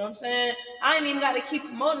 You know what I'm saying? I ain't even got to keep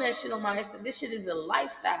promoting that shit on my Insta. This shit is a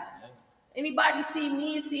lifestyle. Anybody see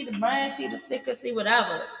me, see the brand, see the sticker, see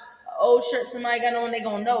whatever. An old shirt somebody got on, they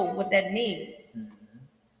gonna know what that means.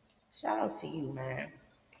 Shout out to you, man.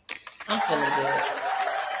 I'm feeling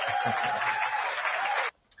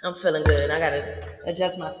good. I gotta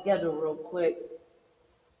adjust my schedule real quick.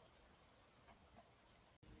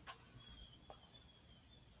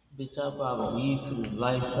 Bitch, I brought weed to this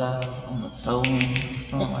lifestyle. I'm a sewing,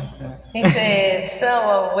 something like that. He said,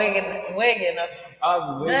 someone wigging or something. I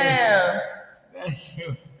was wigging. Damn. That shit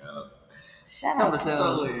was dope. Shout out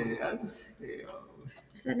to him.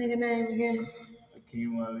 What's that nigga name again?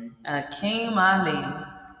 Akeem Ali.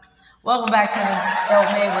 Welcome back to the Dope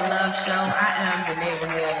Made with Love show. I am the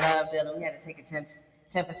neighborhood love dealer. We had to take a 10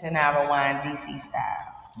 for 10 hour wine DC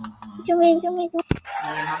style. Me and my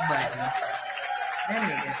buttons.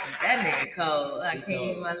 That nigga cold.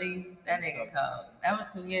 Akeem Ali, that nigga cold. That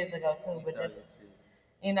was 2 years ago too, but just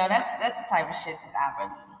that's the type of shit that I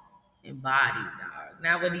really embody, dog.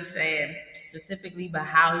 Not what he's saying specifically, but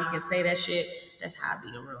how he can say that shit. That's how I be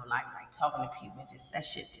in real life, like talking to people. Just that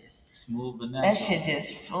shit just smooth, but that shit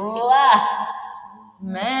just fly.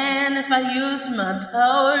 Man, if I use my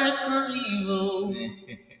powers for evil,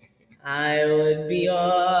 I would be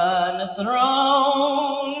on the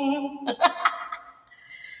throne.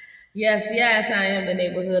 Yes, I am the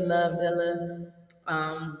neighborhood love dealer.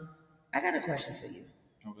 I got a question for you.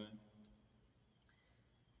 Okay.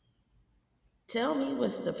 Tell me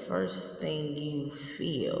what's the first thing you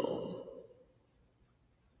feel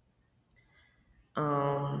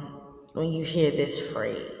when you hear this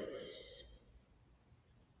phrase.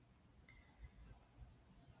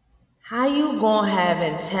 How you gonna have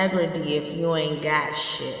integrity if you ain't got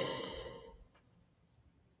shit?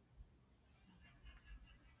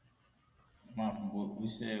 What we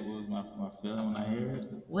said, what was my feeling when I hear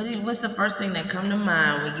it? What's the first thing that come to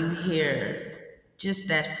mind when you hear just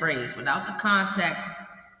that phrase without the context,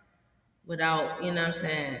 without, you know what I'm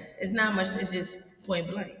saying? It's not much, it's just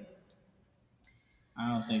point blank. I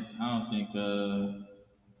don't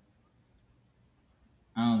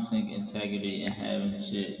think integrity and having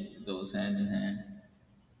shit goes hand in hand.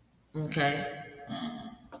 Okay.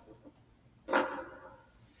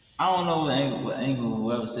 I don't know what angle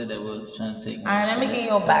whoever said that was trying to take. All right, let me give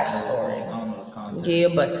you a backstory. I don't know the context.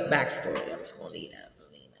 Give you a backstory. I'm just gonna lead up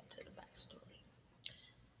to the backstory.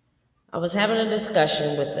 I was having a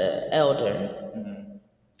discussion with the elder,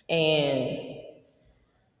 and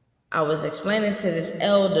I was explaining to this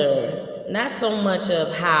elder not so much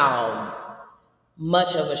of how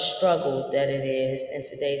much of a struggle that it is in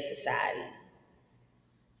today's society,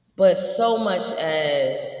 but so much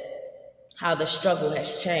as how the struggle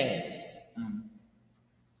has changed.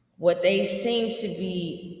 What they seem to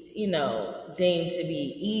be, deemed to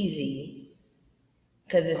be easy,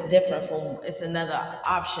 because it's different from, it's another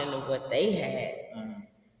option of what they had,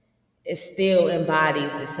 it still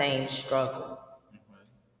embodies the same struggle.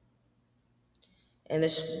 And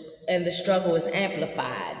the struggle is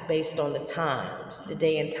amplified based on the times, the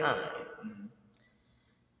day and time.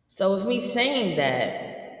 So with me saying that,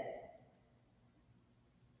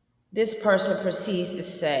 this person proceeds to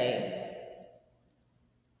say,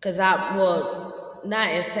 not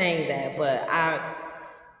in saying that, but I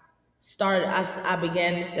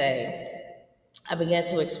began to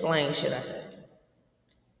explain, should I say.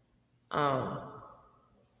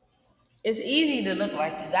 It's easy to look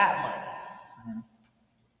like you got money,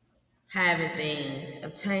 having things,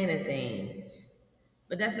 obtaining things,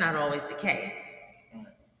 but that's not always the case.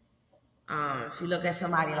 If you look at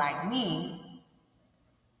somebody like me,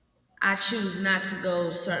 I choose not to go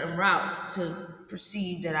certain routes to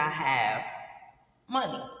perceive that I have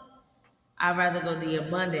money. I'd rather go the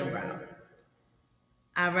abundant route.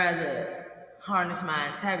 I'd rather harness my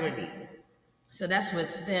integrity. So that's what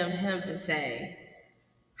stemmed him to say,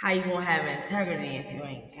 how you gonna have integrity if you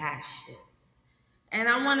ain't got shit? And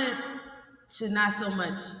I wanted to not so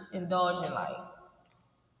much indulge in like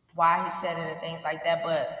why he said it and things like that,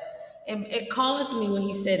 but it caused me when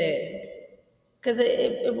he said it, because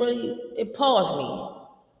it really paused me.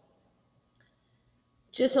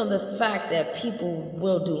 Just on the fact that people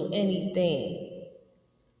will do anything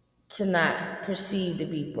to not perceive to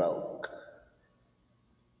be broke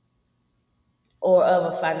or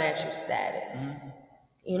of a financial status.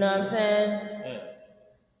 You know what I'm saying? Yeah.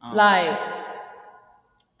 Like,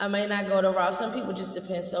 I may not go the route. Some people just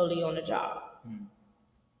depend solely on the job.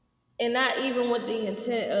 And not even with the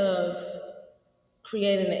intent of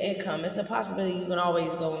creating an income. It's a possibility you can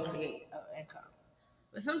always go and create an income.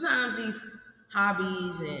 But sometimes these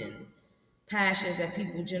hobbies and passions that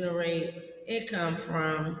people generate income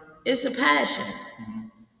from, it's a passion.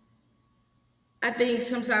 I think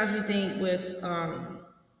sometimes we think with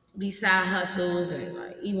these side hustles and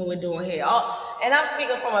like even with doing hair, and I'm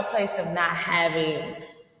speaking from a place of not having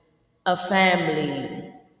a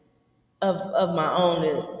family of my own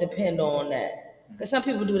to depend on that. Because some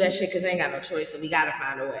people do that shit because they ain't got no choice, so we gotta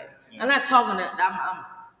find a way. I'm not talking that I'm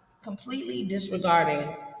completely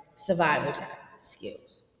disregarding survival time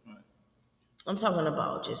skills. I'm talking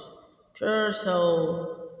about just pure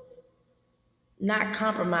soul, not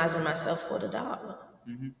compromising myself for the dollar.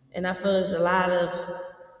 And I feel it's a lot of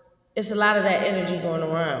that energy going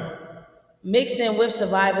around, mixed in with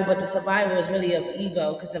survival, but the survival is really of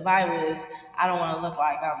ego, because survival is, I don't want to look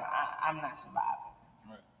like I'm not surviving.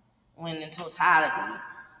 Right. When in totality,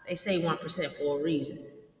 they say 1% for a reason.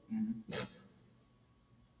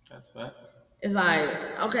 That's fact. It's like,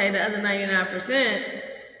 okay, the other 99%,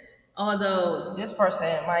 although this person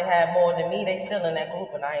might have more than me, they still in that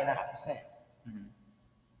group of 99%.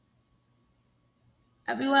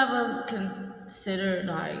 Have you ever considered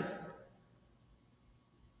like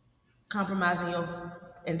compromising your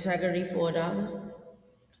integrity for $1?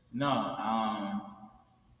 No, I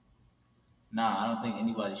don't think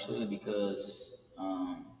anybody should, because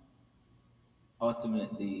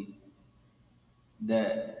ultimately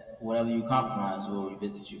that whatever you compromise will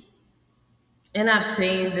revisit you. And I've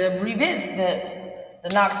seen the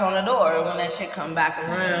knocks on the door when that shit come back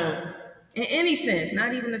around. In any sense,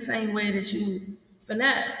 not even the same way that you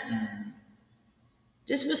finesse.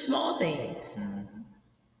 Just with small things.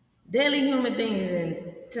 Daily human things and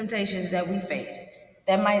temptations that we face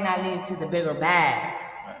that might not lead to the bigger bag,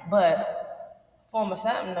 but form of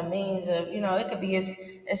something, the means of, it could be as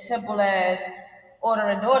simple as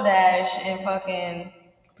ordering DoorDash and fucking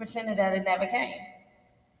pretending that it never came,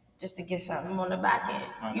 just to get something on the back end.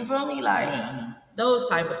 You feel me? Like those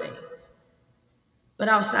type of things. But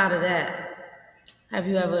outside of that, have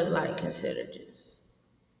you ever like considered just?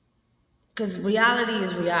 Because reality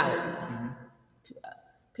is reality.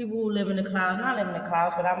 People who live in the clouds, not live in the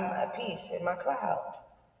clouds, but I'm at peace in my cloud.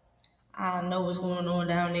 I know what's going on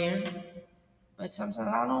down there, but sometimes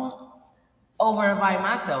I don't over-invite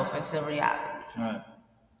myself into reality. Right.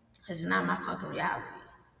 It's not my fucking reality.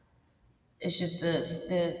 It's just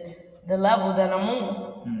the level that I'm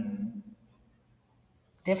on.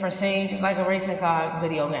 Different scene, just like a racing car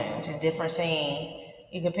video game. Just different scene.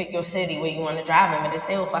 You can pick your city where you want to drive in, but it's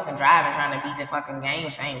still fucking driving, trying to beat the fucking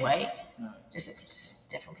game same way. Just a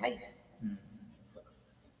different place.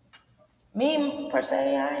 Me, per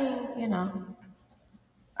se, I ain't,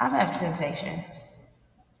 I've had temptations.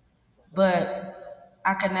 But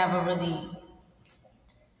I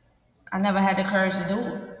never had the courage to do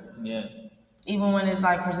it. Yeah. Even when it's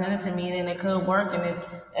like presented to me, then it could work, and that's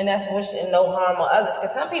wishing no harm on others.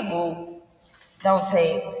 Because some people don't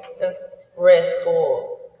take the risk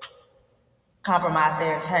or compromise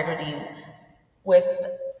their integrity with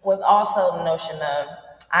also the notion of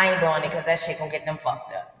I ain't doing it because that shit gonna get them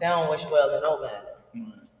fucked up. They don't wish well to nobody.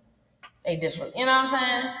 They disrespect. You know what I'm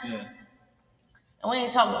saying? Yeah. And we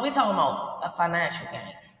talking about a financial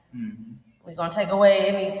gain. We're gonna take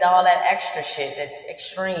away all that extra shit, that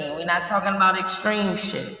extreme. We're not talking about extreme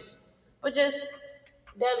shit, but just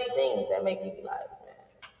daily things that make you be like, man,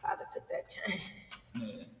 I'd have took that chance.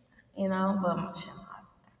 Yeah. But I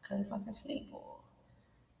couldn't fucking sleep. Or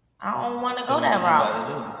I don't want to go that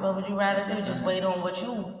route. What would you rather do? Just wait on what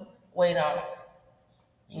you wait on.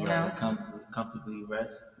 Comfortably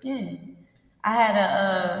rest. Yeah. I had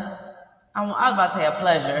I was about to say a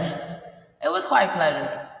pleasure. It was quite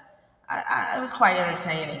pleasure. It was quite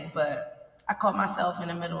entertaining, but I caught myself in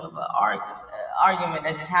the middle of an argument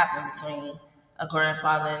that just happened between a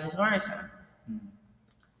grandfather and his grandson.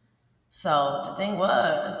 So the thing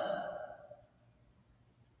was,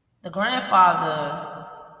 the grandfather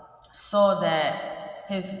saw that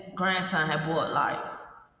his grandson had bought like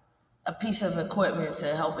a piece of equipment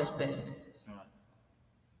to help his business.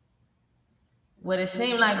 What it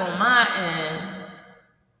seemed like on my end,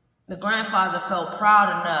 the grandfather felt proud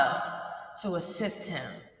enough to assist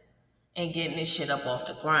him in getting this shit up off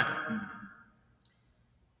the ground.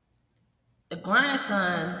 The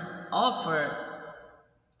grandson offered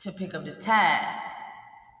to pick up the tab,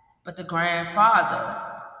 but the grandfather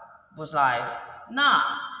was like, nah,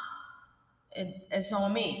 it's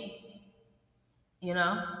on me,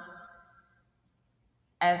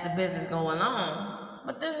 as the business going on.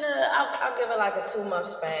 But then I'll give it like a 2-month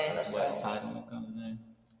span or so. What entitlement comes in?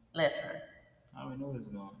 Listen. I already know what's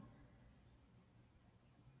going on.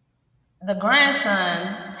 The grandson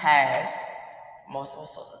has multiple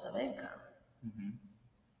sources of income.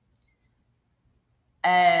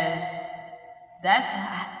 As that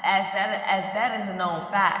is a known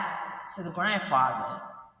fact to the grandfather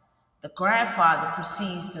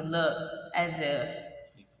proceeds to look as if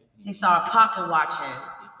he started pocket watching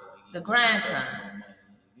the grandson.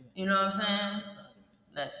 You know what I'm saying?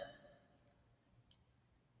 Listen.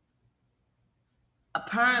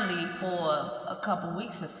 Apparently for a couple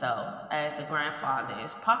weeks or so, as the grandfather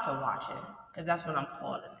is pocket watching, because that's what I'm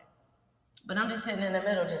calling it. But I'm just sitting in the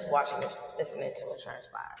middle, just watching this, listening to it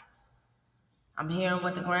transpire. I'm hearing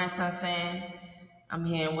what the grandson's saying. I'm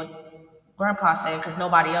hearing what grandpa's saying, because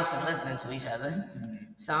nobody else is listening to each other.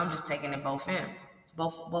 So I'm just taking it both in,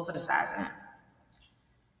 both of the sides in.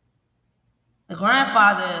 The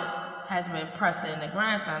grandfather has been pressing the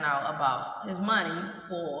grandson out about his money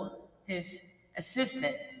for his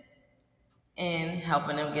assistance in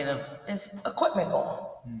helping him get his equipment going.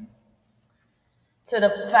 To the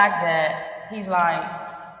fact that he's like,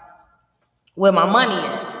 where my money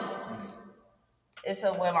at? It's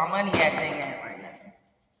a where my money at thing at right now.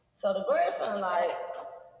 So the grandson like,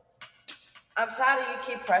 I'm tired of you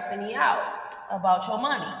keep pressing me out about your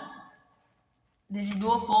money. Did you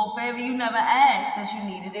do a full favor? You never asked that you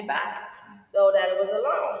needed it back, though that it was a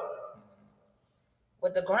loan.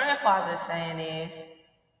 What the grandfather is saying is,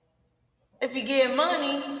 if you get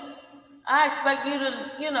money, I expect you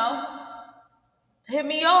to, hit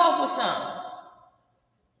me off with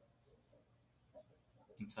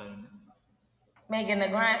something. Making the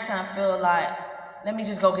grandson feel like, let me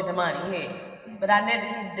just go get the money here. But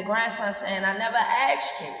the grandson saying, I never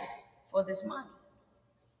asked you for this money.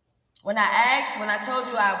 When I told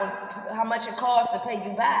you how much it costs to pay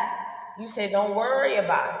you back, you said, don't worry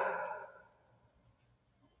about it.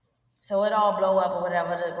 So it all blow up or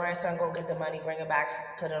whatever. The grandson go get the money, bring it back,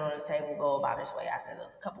 put it on the table, go about his way after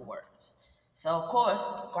a couple words. So of course,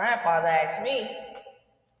 grandfather asked me,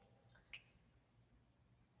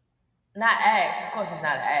 not ask, of course it's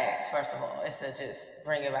not an ask, first of all, it's to just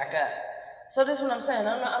bring it back up. So this is what I'm saying,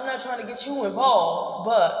 I'm not trying to get you involved,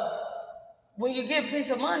 but when you get a piece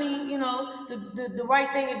of money, you know, the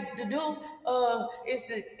right thing to do is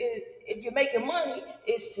if you're making money,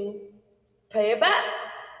 is to pay it back.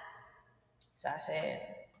 So I said,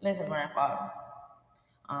 listen, grandfather,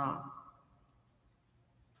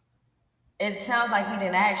 it sounds like he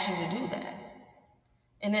didn't ask you to do that.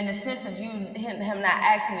 And in the sense of him not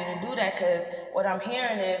asking you to do that, because what I'm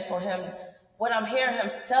hearing is what I'm hearing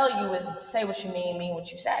him tell you is say what you mean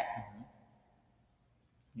what you say. Mm-hmm.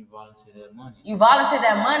 You volunteer that money. You volunteer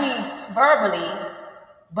that money verbally,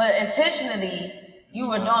 but intentionally you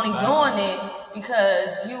were only doing it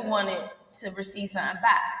because you wanted to receive something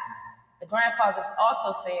back. The grandfather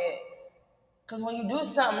also said, because when you do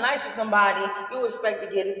something nice for somebody, you expect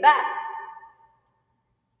to get it back.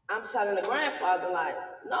 I'm telling the grandfather, like,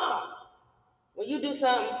 no. When you do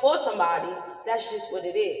something for somebody, that's just what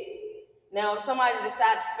it is. Now, if somebody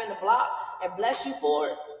decides to spin the block and bless you for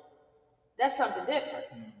it, that's something different.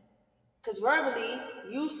 Because verbally,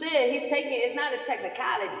 you said he's taking, it's not a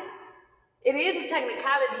technicality. It is a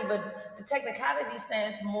technicality, but the technicality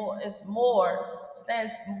stands more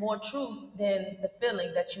truth than the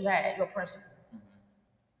feeling that you had, your principle.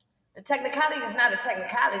 The technicality is not a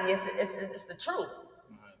technicality, it's the truth.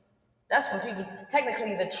 That's what people,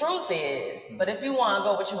 technically the truth is. But if you want to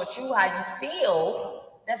go with how you feel,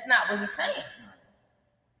 that's not what he's saying.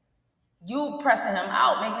 You pressing him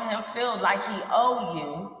out, making him feel like he owe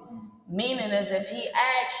you, meaning as if he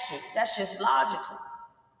asked you. That's just logical.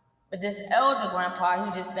 But this elder grandpa,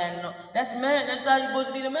 he just standing on, that's man, that's how you're supposed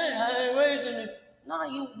to be the man. I ain't raising it. No,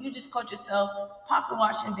 you just caught yourself pocket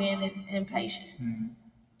watching, being impatient. Mm-hmm.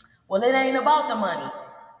 Well, it ain't about the money.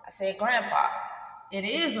 I said, grandpa, it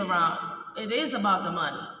is about the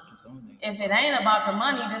money. If it ain't about the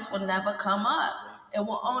money, this will never come up. It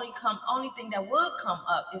will only thing that would come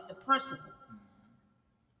up is the principle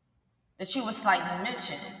that you were slightly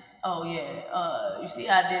mentioning. Oh yeah, you see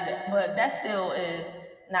I did that, but that still is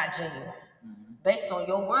not genuine. Based on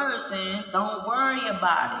your words saying, don't worry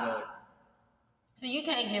about it. So you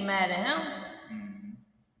can't get mad at him.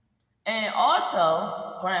 And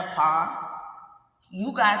also, grandpa,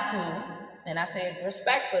 you got to, and I said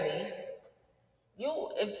respectfully,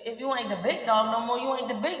 if you ain't the big dog no more, you ain't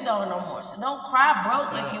the big dog no more. So don't cry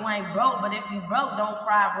broke if you ain't broke, but if you broke, don't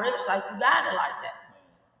cry rich like you got it like that.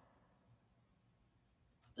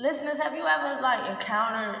 Listeners, have you ever like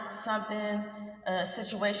encountered something, a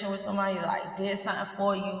situation where somebody like did something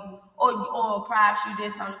for you, or perhaps you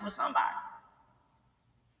did something for somebody?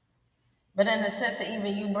 But in the sense that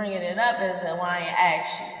even you bringing it up is that, well, I ain't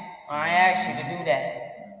asked you to do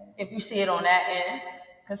that. If you see it on that end,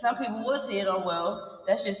 because some people will see it on, well,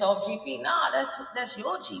 that's just off GP. Nah, that's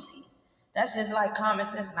your GP. That's just like common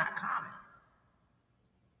sense, not common.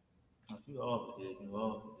 If you offered it, you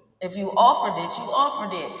offered it. If you offered it, you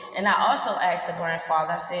offered it. And I also asked the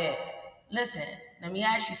grandfather, I said, listen, let me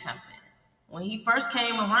ask you something. When he first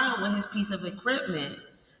came around with his piece of equipment,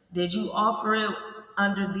 did you offer it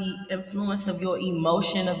under the influence of your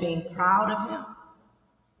emotion of being proud of him?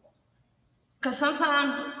 Because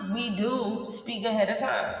sometimes we do speak ahead of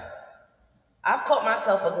time. I've caught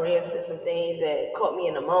myself agreeing to some things that caught me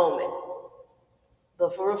in a moment.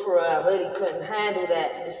 But for real, I really couldn't handle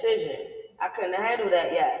that decision. I couldn't handle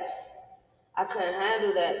that yes. I couldn't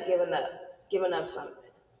handle that giving up something.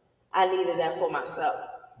 I needed that for myself.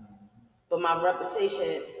 But my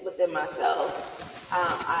reputation within myself,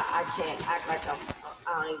 I can't act like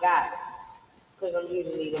I ain't got it. Because I'm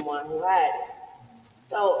usually the one who had it.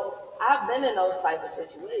 So I've been in those type of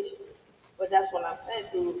situations. But that's what I'm saying,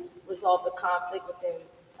 to resolve the conflict within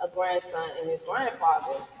a grandson and his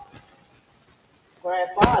grandfather.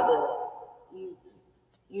 Grandfather,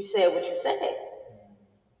 you said what you said.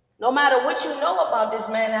 No matter what you know about this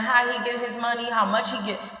man and how he get his money, how much he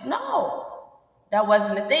get, no. That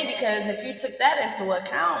wasn't the thing, because if you took that into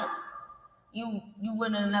account, you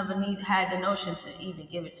wouldn't have never had the notion to even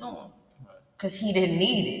give it to him. Because he didn't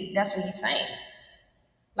need it. That's what he's saying.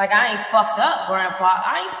 Like, I ain't fucked up, grandpa.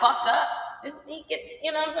 I ain't fucked up.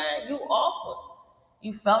 You know what I'm saying? You offered.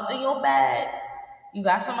 You felt in your bag. You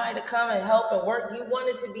got somebody to come and help and work. You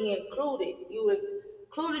wanted to be included. You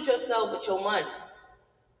included yourself with your money.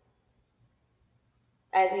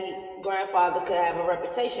 as he grandfather could have a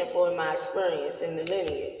reputation for in my experience in the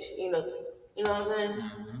lineage. You know what I'm saying?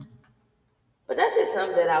 Mm-hmm. But that's just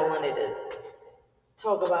something that I wanted to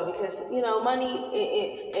talk about because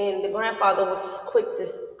money and the grandfather was quick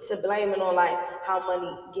to blame it on like how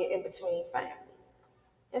money get in between family.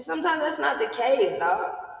 And sometimes that's not the case,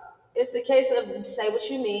 dog. It's the case of say what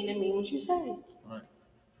you mean and mean what you say. Right.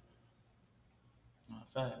 Not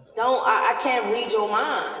fact. I can't read your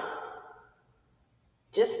mind.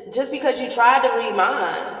 Just because you tried to read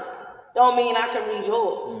mine don't mean I can read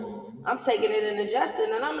yours. Mm-hmm. I'm taking it and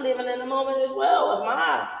adjusting, and I'm living in the moment as well of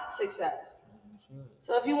my success. Mm-hmm.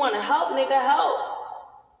 So if you want to help, nigga, help.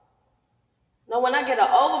 No, when I get an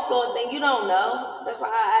overflow thing, you don't know. That's why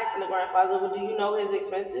I asked the grandfather, well, do you know his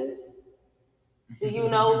expenses? Do you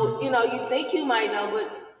know, you think you might know, but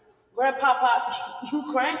grandpapa,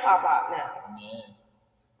 you grandpapa now. Yeah.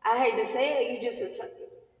 I hate to say it, you just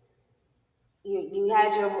you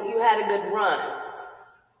had a good run.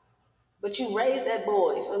 But you raised that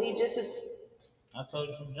boy, so he just is. I told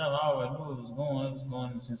you from jump, I already knew it was going. It was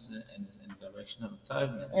going in the direction of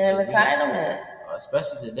entitlement. And entitlement.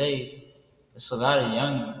 Especially today, there's a lot of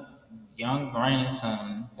young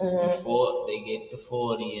grandsons before they get to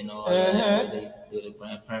 40 and all that, where the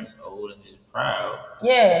grandparents old and just proud.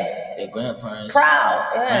 Yeah. Their grandparents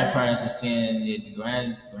proud. Yeah. Grandparents are seeing the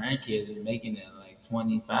grandkids is making it like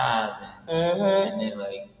 25 and they're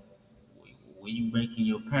like, were you making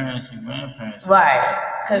your parents and grandparents? Right.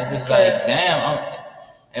 Because it's like, damn,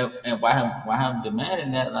 and why I'm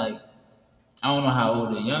demanding that, like, I don't know how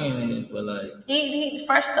old the youngin is, but like he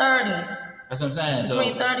fresh 30s. That's what I'm saying.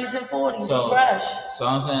 Between 30s and 40s, so fresh. So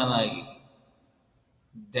I'm saying, like,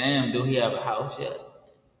 damn, do he have a house yet?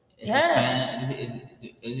 Is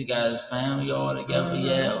he got his family all together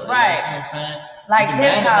yet? Or right. You know what I'm saying? Like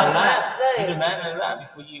his house. You demanding a lot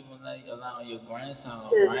before you even allow your grandson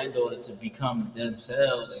or granddaughter to become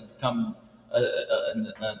themselves and become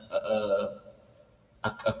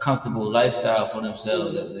a comfortable lifestyle for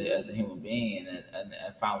themselves as a human being and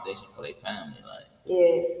a foundation for their family. Like,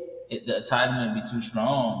 the entitlement be too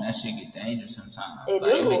strong. That shit get dangerous sometimes.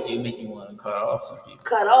 It make you want to cut off some people.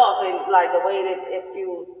 Cut off, and like the way that if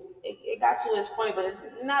you, it got to its point, but it's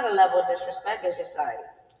not a level of disrespect. It's just like,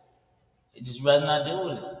 you just rather not deal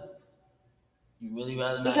with it. You really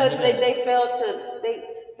rather not. Because they fail to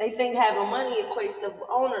they think having money equates to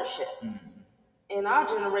ownership. And our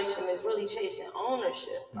generation is really chasing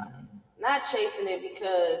ownership, not chasing it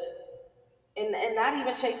because, and not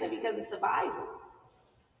even chasing it because of survival.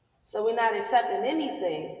 So we're not accepting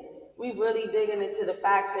anything. We really digging into the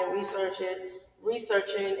facts and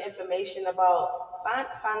researching information about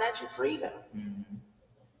financial freedom.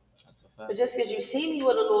 That's a fact. But just because you see me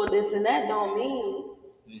with a little this and that don't mean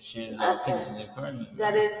this shit is all pieces of currency.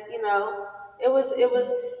 That is, it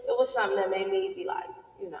was something that made me be like,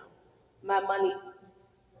 my money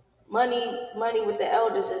with the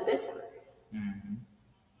elders is different.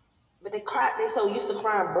 But they so used to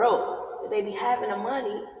crying broke that they be having the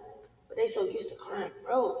money, but they so used to crying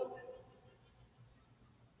broke.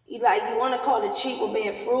 You want to call it cheap or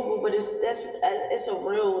being frugal, but it's a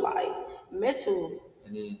real like mental,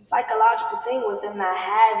 psychological thing with them not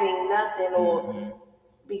having nothing or.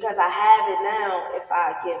 Because I have it now, if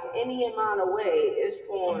I give any amount away, it's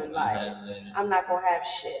going I'm not going to have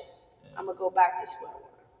shit. Yeah. I'm going to go back to square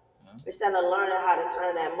one. Yeah. Instead of learning how to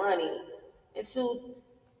turn that money into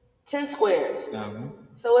 10 squares.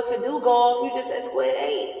 So if it do go off, you just at square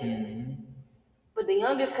 8. But the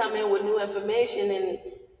youngest come in with new information, and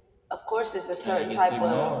of course it's a certain type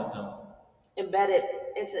of embedded,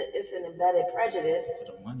 it's an embedded prejudice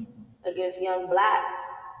against young blacks.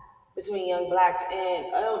 Between young blacks and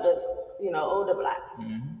older blacks,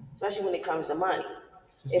 especially when it comes to money.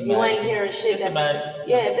 If you ain't hearing shit,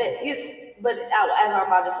 but as I'm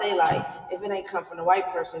about to say, like, if it ain't come from the white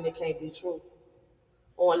person, it can't be true,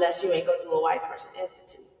 or unless you ain't go through a white person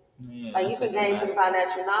institute. Like you can gain some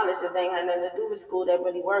financial knowledge that ain't had nothing to do with school that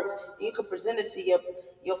really works. You can present it to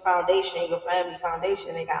your foundation, your family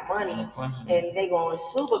foundation. They got money, and they going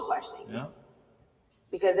super question you. Yeah.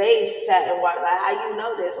 Because they sat and watched, like, how you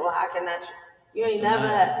know this, or how can I? You ain't never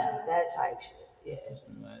had that type shit. Yeah.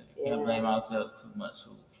 Systematic. You can't blame ourselves too much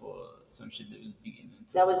for some shit that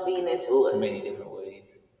was beaten into us. Many different ways.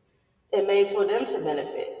 It made for them to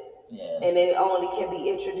benefit. Yeah. And it only can be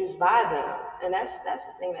introduced by them. And that's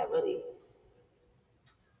the thing that really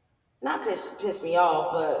not piss me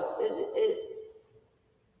off, but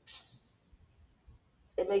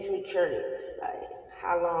it makes me curious. Like,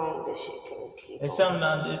 how long this shit can keep It's on.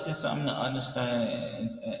 something. It's just something to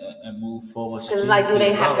understand and move forward. Because it's like, do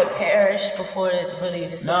they have to perish before it really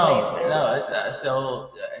just No. It's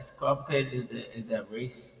so as complicated as that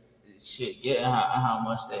race shit getting how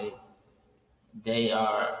much they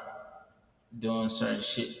are doing certain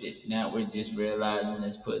shit that now we're just realizing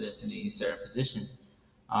is putting us in these certain positions.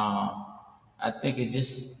 I think it's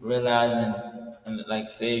just realizing, and like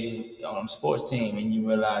say on a sports team, and you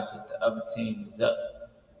realize that the other team is up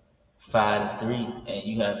 5-3, and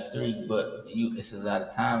you have 3, but it's a lot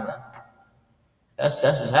of time left. That's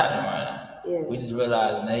what's happening right now. Yeah. We just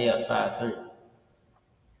realizing they up 5-3,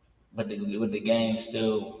 but the game's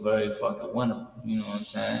still very fucking winnable. You know what I'm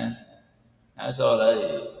saying? That's all that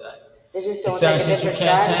is. Like, it's just certain shit you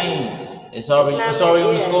can't change. It's already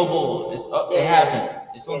on the scoreboard. It happened.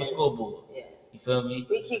 It's on the scoreboard. Yeah. You feel me?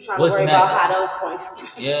 We keep trying to worry about how those points.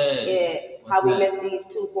 Yeah. How we missed these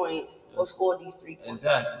 2 points or scored these 3 points.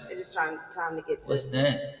 Exactly. It's just time to get to what's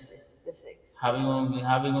next? The 6. How we gonna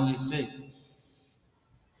get 6?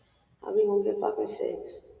 How we gonna get fucking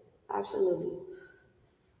 6? Absolutely.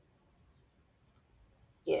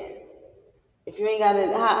 Yeah. If you ain't got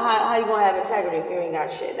it, how you gonna have integrity if you ain't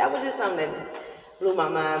got shit? That was just something that blew my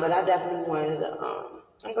mind, but I definitely wanted to.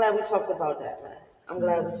 I'm glad we talked about that, man. I'm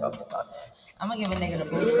glad we talked about that. I'm gonna give a nigga the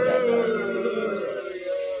boot for that, though.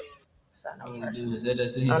 I know the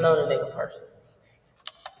person. I know the nigga person.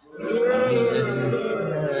 He listening?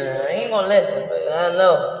 He ain't gonna listen, but I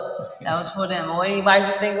know. That was for them. Or anybody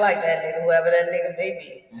who think like that nigga, whoever that nigga may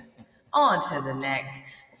be. On to the next.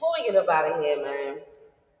 Before we get up out of here, man,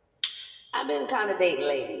 I've been kind of dating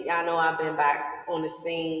lately. Y'all know I've been back on the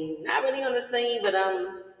scene. Not really on the scene, but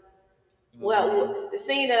well, the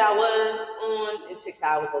scene that I was on is 6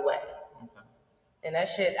 hours away. Okay. And that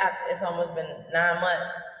shit, it's almost been 9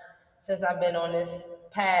 months since I've been on this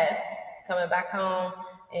path coming back home.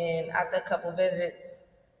 And after a couple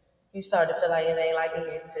visits, you start to feel like it ain't like it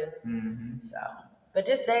used to. Mm-hmm. So, but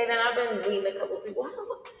just dating, I've been meeting a couple people.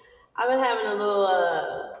 I've been having a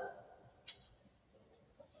little,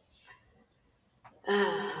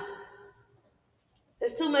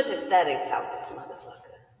 there's too much aesthetics out this motherfucker.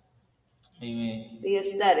 What do you mean? The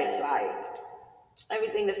aesthetics, like,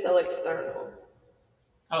 everything is so external.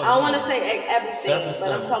 I don't want to say everything, but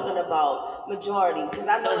I'm talking about majority. Because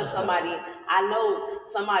I know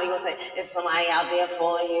somebody will say, it's somebody out there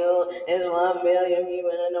for you. It's 1 million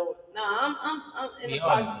people. No, I'm in the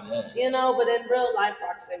process. You know, but in real life,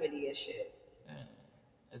 proximity is shit. Yeah.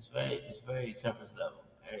 It's very surface level.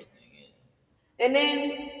 Everything is. And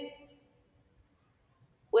then,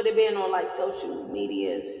 with it being on like social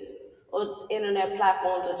medias or internet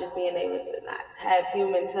platforms, or just being able to not have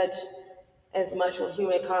human touch as much, or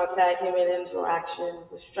human contact, human interaction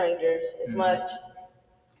with strangers as much.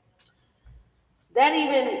 That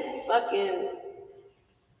even fucking,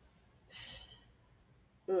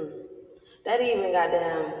 that even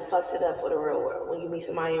goddamn fucks it up for the real world. When you meet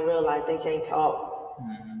somebody in real life, they can't talk.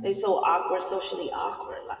 Mm-hmm. They so awkward, socially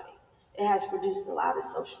awkward. Like, it has produced a lot of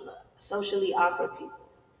socially awkward people.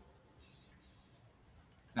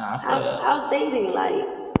 Nah, I feel that. How's dating? Like,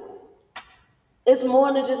 it's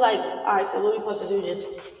more than just like, all right, so what we supposed to do? Just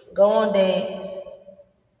go on dates,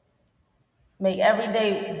 make every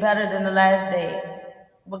day better than the last date,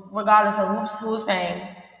 regardless of who's paying.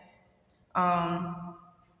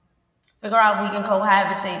 Figure out if we can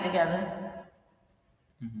cohabitate together.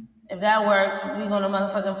 Mm-hmm. If that works, we're gonna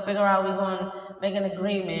motherfucking figure out we're gonna make an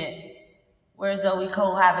agreement, whereas though we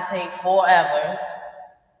cohabitate forever.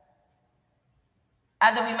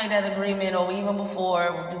 After we make that agreement, or even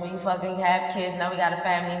before, do we fucking have kids? Now we got a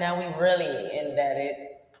family. Now we really indebted.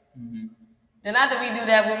 Mm-hmm. Then after we do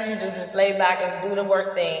that, what would you do? Just lay back and do the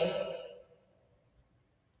work thing.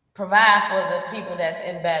 Provide for the people that's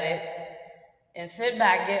embedded. And sit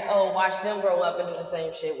back, watch them grow up and do the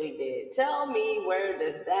same shit we did. Tell me, where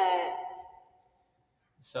does that...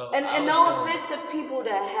 And no offense to people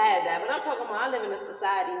that have that, but I'm talking about, I live in a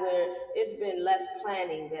society where it's been less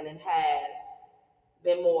planning than it has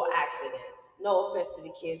been more accidents. No offense to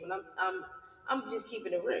the kids, but I'm just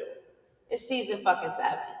keeping it real. It's season fucking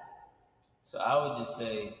 7. So I would just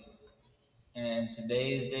say, in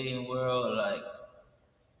today's dating world, like,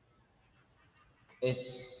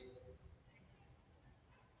 it's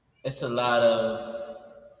a lot of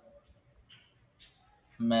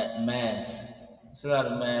mass. It's a lot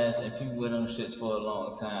of mass, and people with them shits for a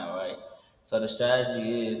long time, right? So the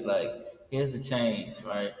strategy is like, here's the change,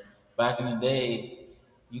 right? Back in the day,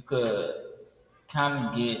 you could kind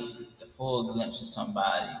of get a full glimpse of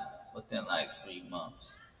somebody within like 3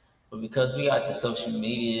 months. But because we got the social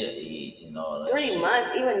media age and all that 3 months,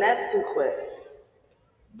 even that's too quick.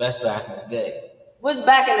 Best back in the day. What's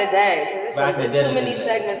back in the day? Because there's too many day.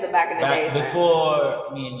 segments of back in the days.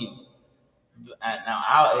 Before me and you. Now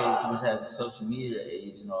our age, which has the social media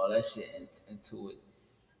age and all that shit into it.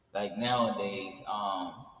 Like nowadays,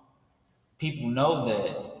 people know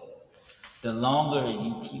that the longer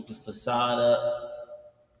you keep the facade up,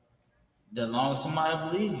 the longer somebody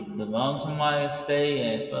believe you. The longer somebody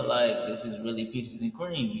stay and feel like this is really peaches and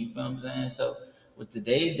cream. You feel what I'm saying? So with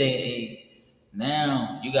today's day and age,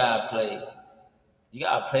 now you gotta play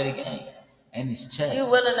the game. And it's chess. You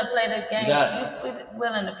willing to play the game? You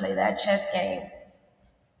willing to play that chess game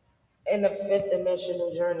in a fifth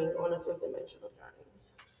dimensional journey, on a fifth dimensional journey?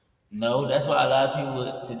 No, that's why a lot of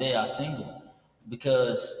people today are single.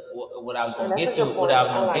 Because what I was gonna get to, by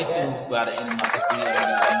the end of my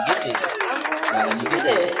let me get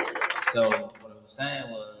there. So what I was saying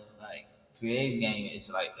was like today's game is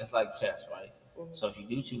like it's like chess, right? Mm-hmm. So if you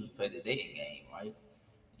do choose to play the dating game, right,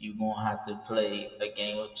 you're gonna have to play a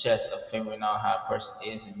game of chess of figuring out how a person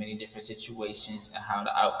is in many different situations and how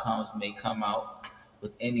the outcomes may come out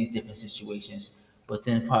within these different situations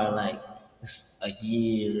within probably like a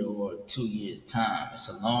year or 2 years time. It's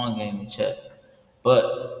a long game of chess.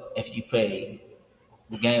 But if you play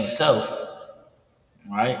the game itself,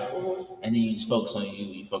 right, and then you just focus on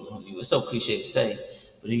you focus on you. It's so cliche to say,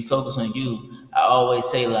 but if you focus on you, I always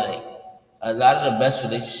say like a lot of the best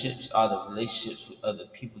relationships are the relationships with other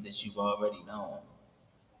people that you've already known.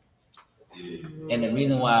 And the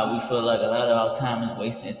reason why we feel like a lot of our time is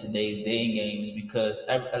wasted in today's dating game is because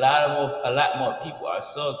a lot more people are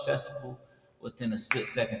so accessible within a split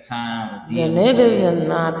second time. The niggas in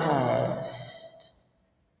my past,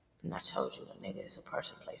 and I told you, a nigga is a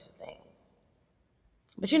person, place, a thing.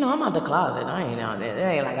 But you know, I'm out the closet. I ain't out there. It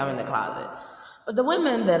ain't like I'm in the closet. But the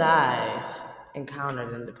women that I've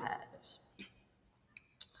encountered in the past,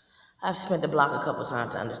 I've spent the block a couple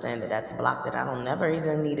times to understand that that's a block that I don't never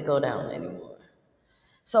even need to go down anymore.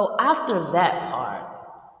 So after that part,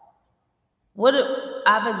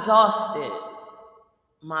 I've exhausted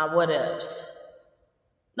my what ifs.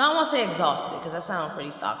 No, I won't say exhausted because that sounds pretty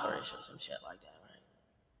stalkerish or some shit like that, right?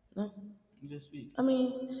 No? I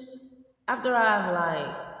mean, after I've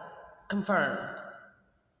like confirmed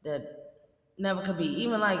that never could be,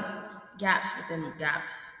 even like gaps within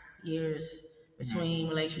gaps, years between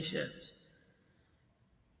relationships.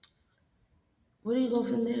 Where do you go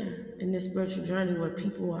from there in this spiritual journey where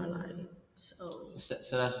people are like so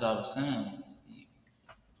that's what I was saying.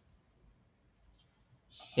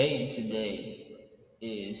 Dating today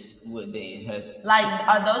is what dating has. Like,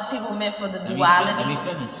 are those people meant for the duality? Let me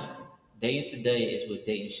finish. Dating today is what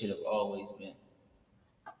dating should have always been.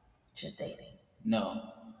 Just dating. No.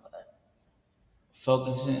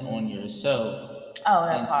 Focusing on yourself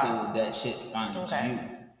until that shit finds you.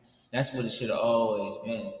 That's what it should have always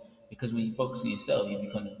been. Because when you focus on yourself, you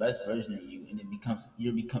become the best version of you, and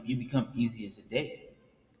you become easy as a date.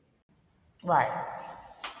 Right.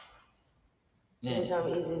 Yeah. You become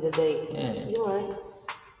easy to date. Yeah. You're right.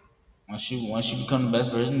 Once you become the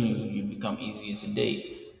best version of you, you become easy as a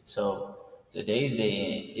date. So today's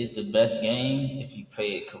dating is the best game if you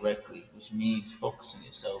play it correctly, which means focus on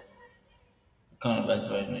yourself. Become the best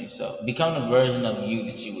version of yourself. Become the version of you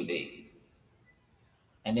that you would date.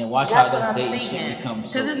 And then watch how this dating shit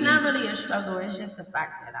becomes so easy. Because it's not really a struggle. It's just the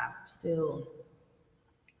fact that I'm still...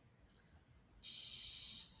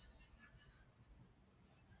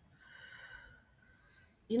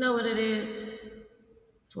 You know what it is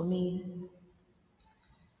for me?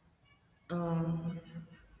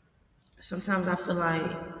 Sometimes I feel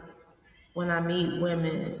like when I meet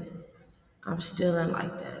women, I'm still in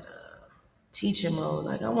like that teacher mode.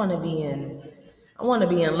 Like I want to be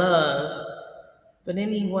in love. But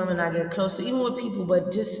any woman I get close to, even with people,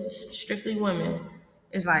 but just strictly women,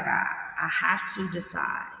 it's like I have to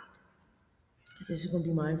decide. Is this gonna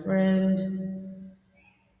be my friend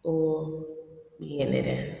or we getting it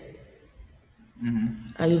in?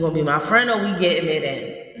 Mm-hmm. Are you gonna be my friend or we getting it in?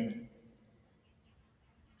 Mm-hmm.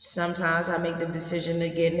 Sometimes I make the decision to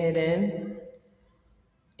getting it in,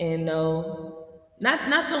 and no,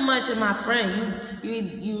 not so much in my friend.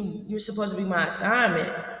 You're supposed to be my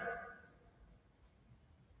assignment.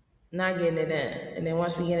 Not getting it in. And then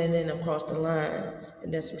once we get it in across the line,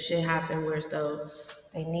 and then some shit happen where it's though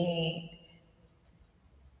they need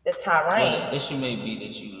the terrain. Well, the issue may be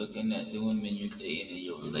that you looking at the women you're dating in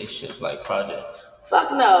your relationships like projects.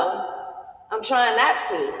 Fuck no. I'm trying not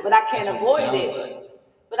to, but I can't avoid it. Like.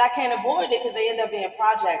 But I can't avoid it because they end up being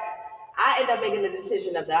projects. I end up making the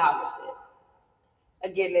decision of the opposite.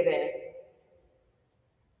 Of getting it in.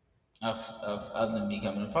 Of them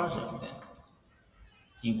becoming a project then.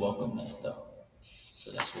 You welcome that though. So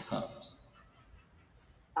that's what comes.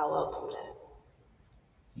 I welcome that.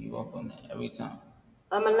 You welcome that every time.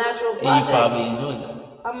 I'm a natural project. And you probably enjoy that.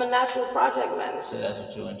 I'm a natural project manager. So that's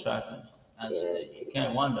what you're attracting. Yeah, You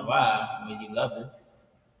can't wonder why when you love it.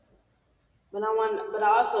 But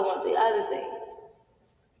I also want the other thing.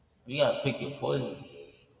 You gotta pick your poison.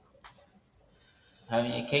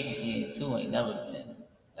 Having your cake and eating it too ain't never been.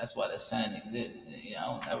 That's why that saying exists. And, I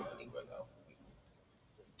don't ever really work out for people.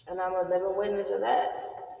 And I'm a living witness of that.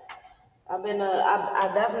 I've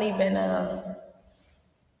definitely been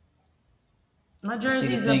my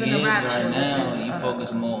jerseys up in the rapture. Right now, you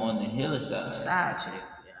focus more on the healer side. Side chick.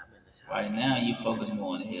 Yeah, I'm in the side. Right now, you focus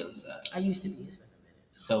more on the healer side. I used to be. It's been a minute.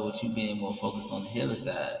 So with you being more focused on the healer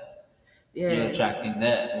side, yeah, you're attracting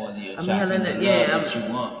that more than you're attracting the love that you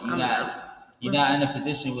want. You're not in a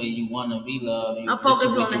position where you want to be loved. I'm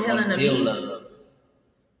focused on the healing of me. Love.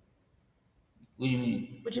 What do you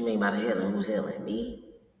mean? What you mean by the healing? Who's healing? Me?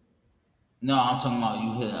 No, I'm talking about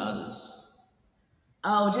you healing others.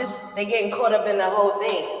 Oh, just they getting caught up in the whole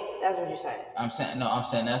thing. That's what you're saying. I'm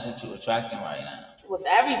saying that's what you're attracting right now. With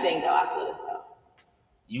everything though, I feel this though.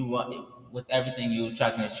 You want with everything you're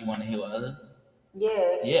attracting that you want to heal others.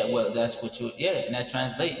 Yeah. Yeah, well, that's what you. Yeah, and that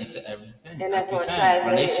translates into everything. And that's what translates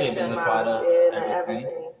relationship into is a part of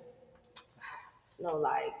everything. It's no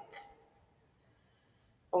like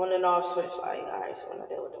on and off switch. Like, all right, so when I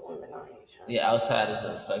deal with the women, I ain't trying. Yeah, outside is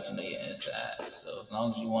a reflection of your inside. So as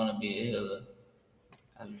long as you want to be a healer,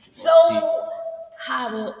 that's what you so how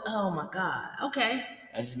to? Oh my God. Okay.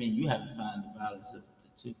 I just mean you have to find the balance of the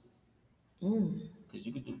two. Because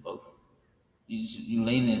you can do both. You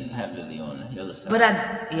leaning heavily on the healer side. But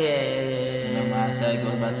Remember I said it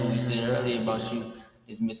goes back to what we said earlier about you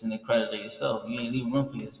is missing the credit of yourself. You ain't leaving room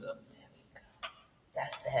for yourself.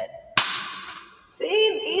 That's that. See,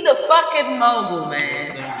 he the fucking mogul, man.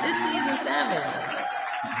 This season 7.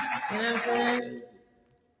 You know what I'm saying?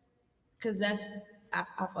 Cause I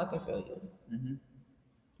fucking feel you. Mm-hmm.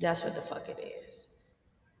 That's what the fuck it is.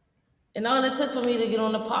 And all it took for me to get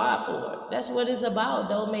on the pod for it. That's what it's about.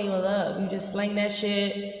 Don't make with love. You just sling that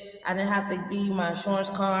shit. I didn't have to give you my insurance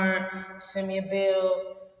card, send me a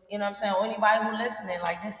bill. You know what I'm saying? Or anybody who listening,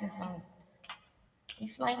 like this is some, you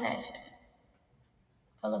sling that shit.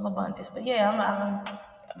 Full of abundance. But yeah,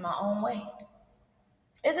 I'm my own way.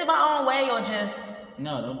 Is it my own way or just?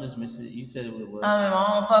 No, don't dismiss it. You said it was. I'm in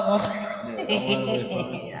my own fucking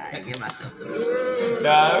way. Yeah, I give myself the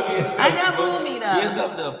I got boo me though. Give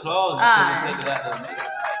yourself the applause because it's taking out the minute.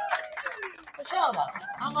 For sure though.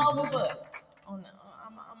 I'm an open book. I'm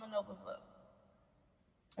an open book.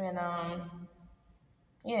 And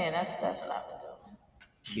yeah, that's what I've been doing.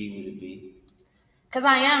 Be with it be. Cause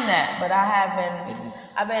I am that, but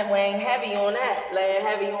I've been weighing heavy on that, laying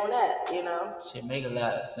heavy on that, you know. Shit make a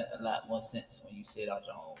lot more sense when you say it out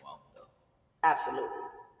your own mouth, though. Absolutely.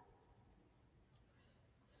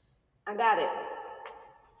 I got it.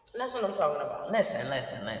 That's what I'm talking about. Listen.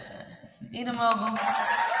 Eda Mogul,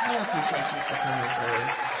 we appreciate you for coming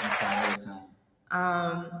through.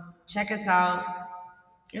 Anytime. Check us out.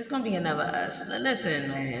 It's gonna be another us. Listen,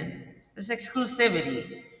 man. It's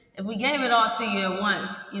exclusivity. If we gave it all to you at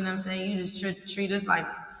once, you know what I'm saying? You just treat us like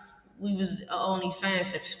we was only fan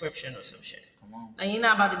subscription or some shit. Come on. Now you're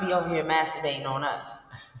not about to be over here masturbating on us.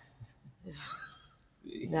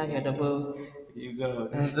 Now get the boo. You go.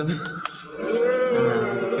 That's the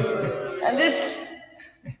and this.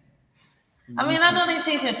 I mean, I know they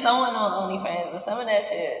teaching sewing on OnlyFans, but some of that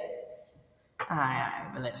shit. All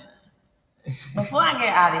right, but listen. Before I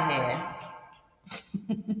get out of here,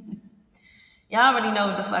 y'all already know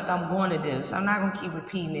what the fuck I'm going to do, so I'm not going to keep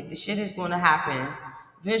repeating it. The shit is going to happen.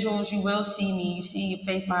 Visuals, you will see me. You see your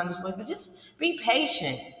face behind this voice, but just be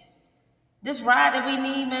patient. This ride that we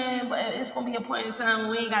need, man, but it's going to be a point in time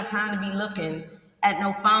where we ain't got time to be looking at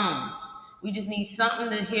no phones. We just need something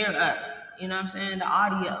to hear us. You know what I'm saying? The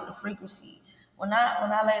audio, the frequency. When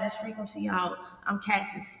I lay this frequency out, I'm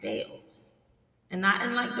casting spells. And not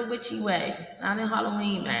in like the witchy way, not in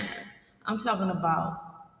Halloween manner. I'm talking about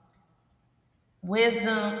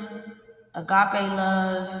wisdom, agape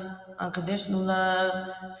love, unconditional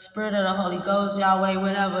love, spirit of the Holy Ghost, Yahweh,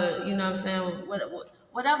 whatever, you know what I'm saying?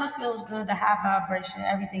 Whatever feels good, the high vibration,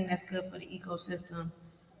 everything that's good for the ecosystem.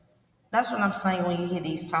 That's what I'm saying when you hear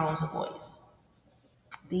these tones of voice.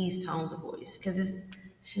 These tones of voice. Because it's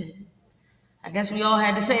shit. I guess we all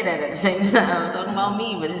had to say that at the same time. I'm talking about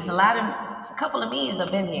me, but it's a couple of me's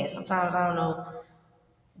up in here. Sometimes I don't know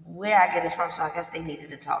where I get it from, so I guess they needed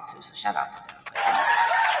to talk to. So shout out to them.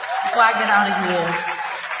 Before I get out of here,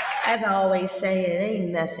 as I always say, it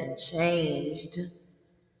ain't nothing changed.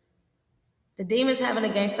 The demons having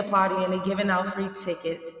a gangster party and they're giving out free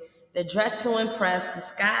tickets. They're dressed to impress,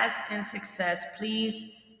 disguised in success.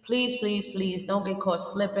 Please, please, please, please don't get caught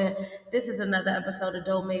slipping. This is another episode of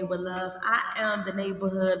Dope Made with Love. I am the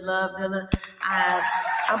neighborhood love dealer.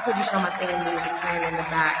 I'm pretty sure my theme music playing in the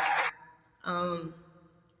back.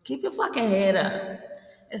 Keep your fucking head up.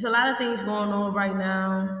 There's a lot of things going on right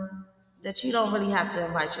now that you don't really have to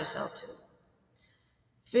invite yourself to.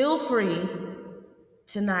 Feel free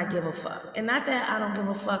to not give a fuck. And not that I don't give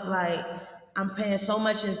a fuck, like I'm paying so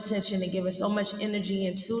much attention and giving so much energy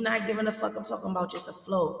into not giving a fuck. I'm talking about just a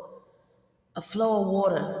flow of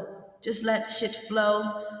water. Just let shit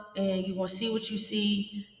flow, and you're gonna see what you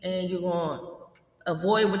see, and you're gonna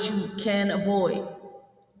avoid what you can avoid.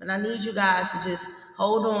 But I need you guys to just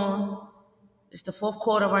hold on. It's the fourth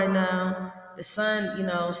quarter right now. The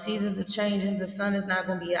sun, seasons are changing. The sun is not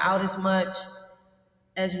gonna be out as much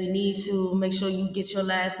as we need to. Make sure you get your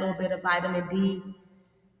last little bit of vitamin D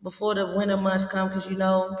before the winter months come, because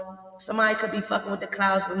somebody could be fucking with the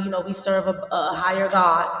clouds, but we serve a higher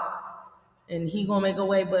God, and he gonna make a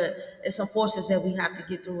way. But it's some forces that we have to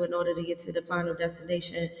get through in order to get to the final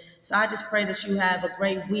destination. So I just pray that you have a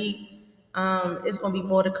great week. It's gonna be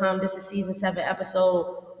more to come. This is season 7,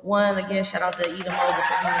 episode 1. Again, shout out to Eda Mobile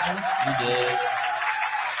for coming. You did.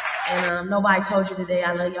 And nobody told you today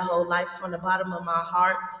I love your whole life from the bottom of my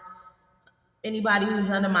heart. Anybody who's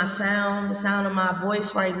under my sound, the sound of my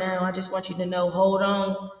voice right now, I just want you to know, hold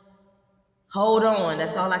on. Hold on.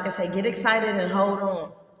 That's all I can say. Get excited and hold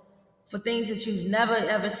on. For things that you've never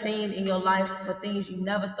ever seen in your life, for things you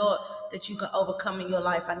never thought that you could overcome in your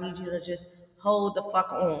life, I need you to just hold the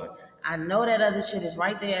fuck on. I know that other shit is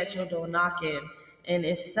right there at your door knocking, and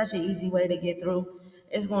it's such an easy way to get through.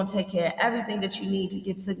 It's going to take care of everything that you need to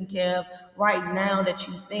get taken care of right now that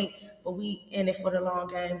you think, but we in it for the long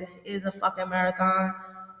game. This is a fucking marathon,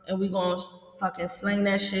 and we going to fucking sling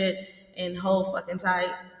that shit and hold fucking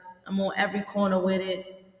tight. I'm on every corner with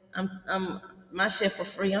it. I'm my shit for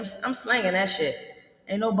free. I'm slanging that shit.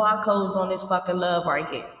 Ain't no barcodes on this fucking love right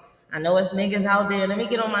here. I know it's niggas out there. Let me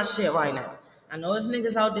get on my shit right now. I know it's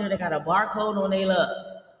niggas out there that got a barcode on their love.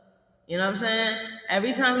 You know what I'm saying?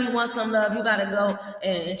 Every time you want some love, you gotta go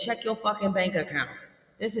and check your fucking bank account.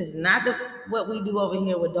 This is not what we do over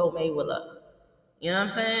here with Dope Made with Love. You know what I'm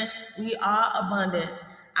saying? We are abundance.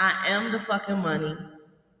 I am the fucking money.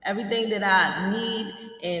 Everything that I need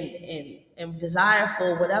and desire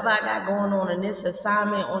for, whatever I got going on in this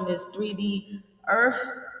assignment on this 3D earth,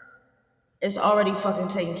 it's already fucking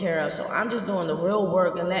taken care of. So I'm just doing the real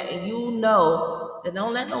work and letting you know that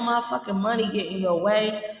don't let no motherfucking money get in your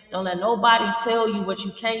way. Don't let nobody tell you what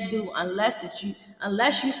you can't do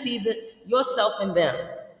unless you see yourself in them.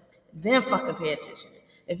 Then fucking pay attention.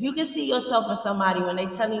 If you can see yourself in somebody when they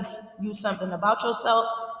telling you something about yourself,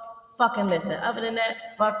 fucking listen. Other than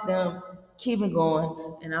that, fuck them. Keep it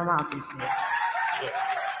going. And I'm out this bitch.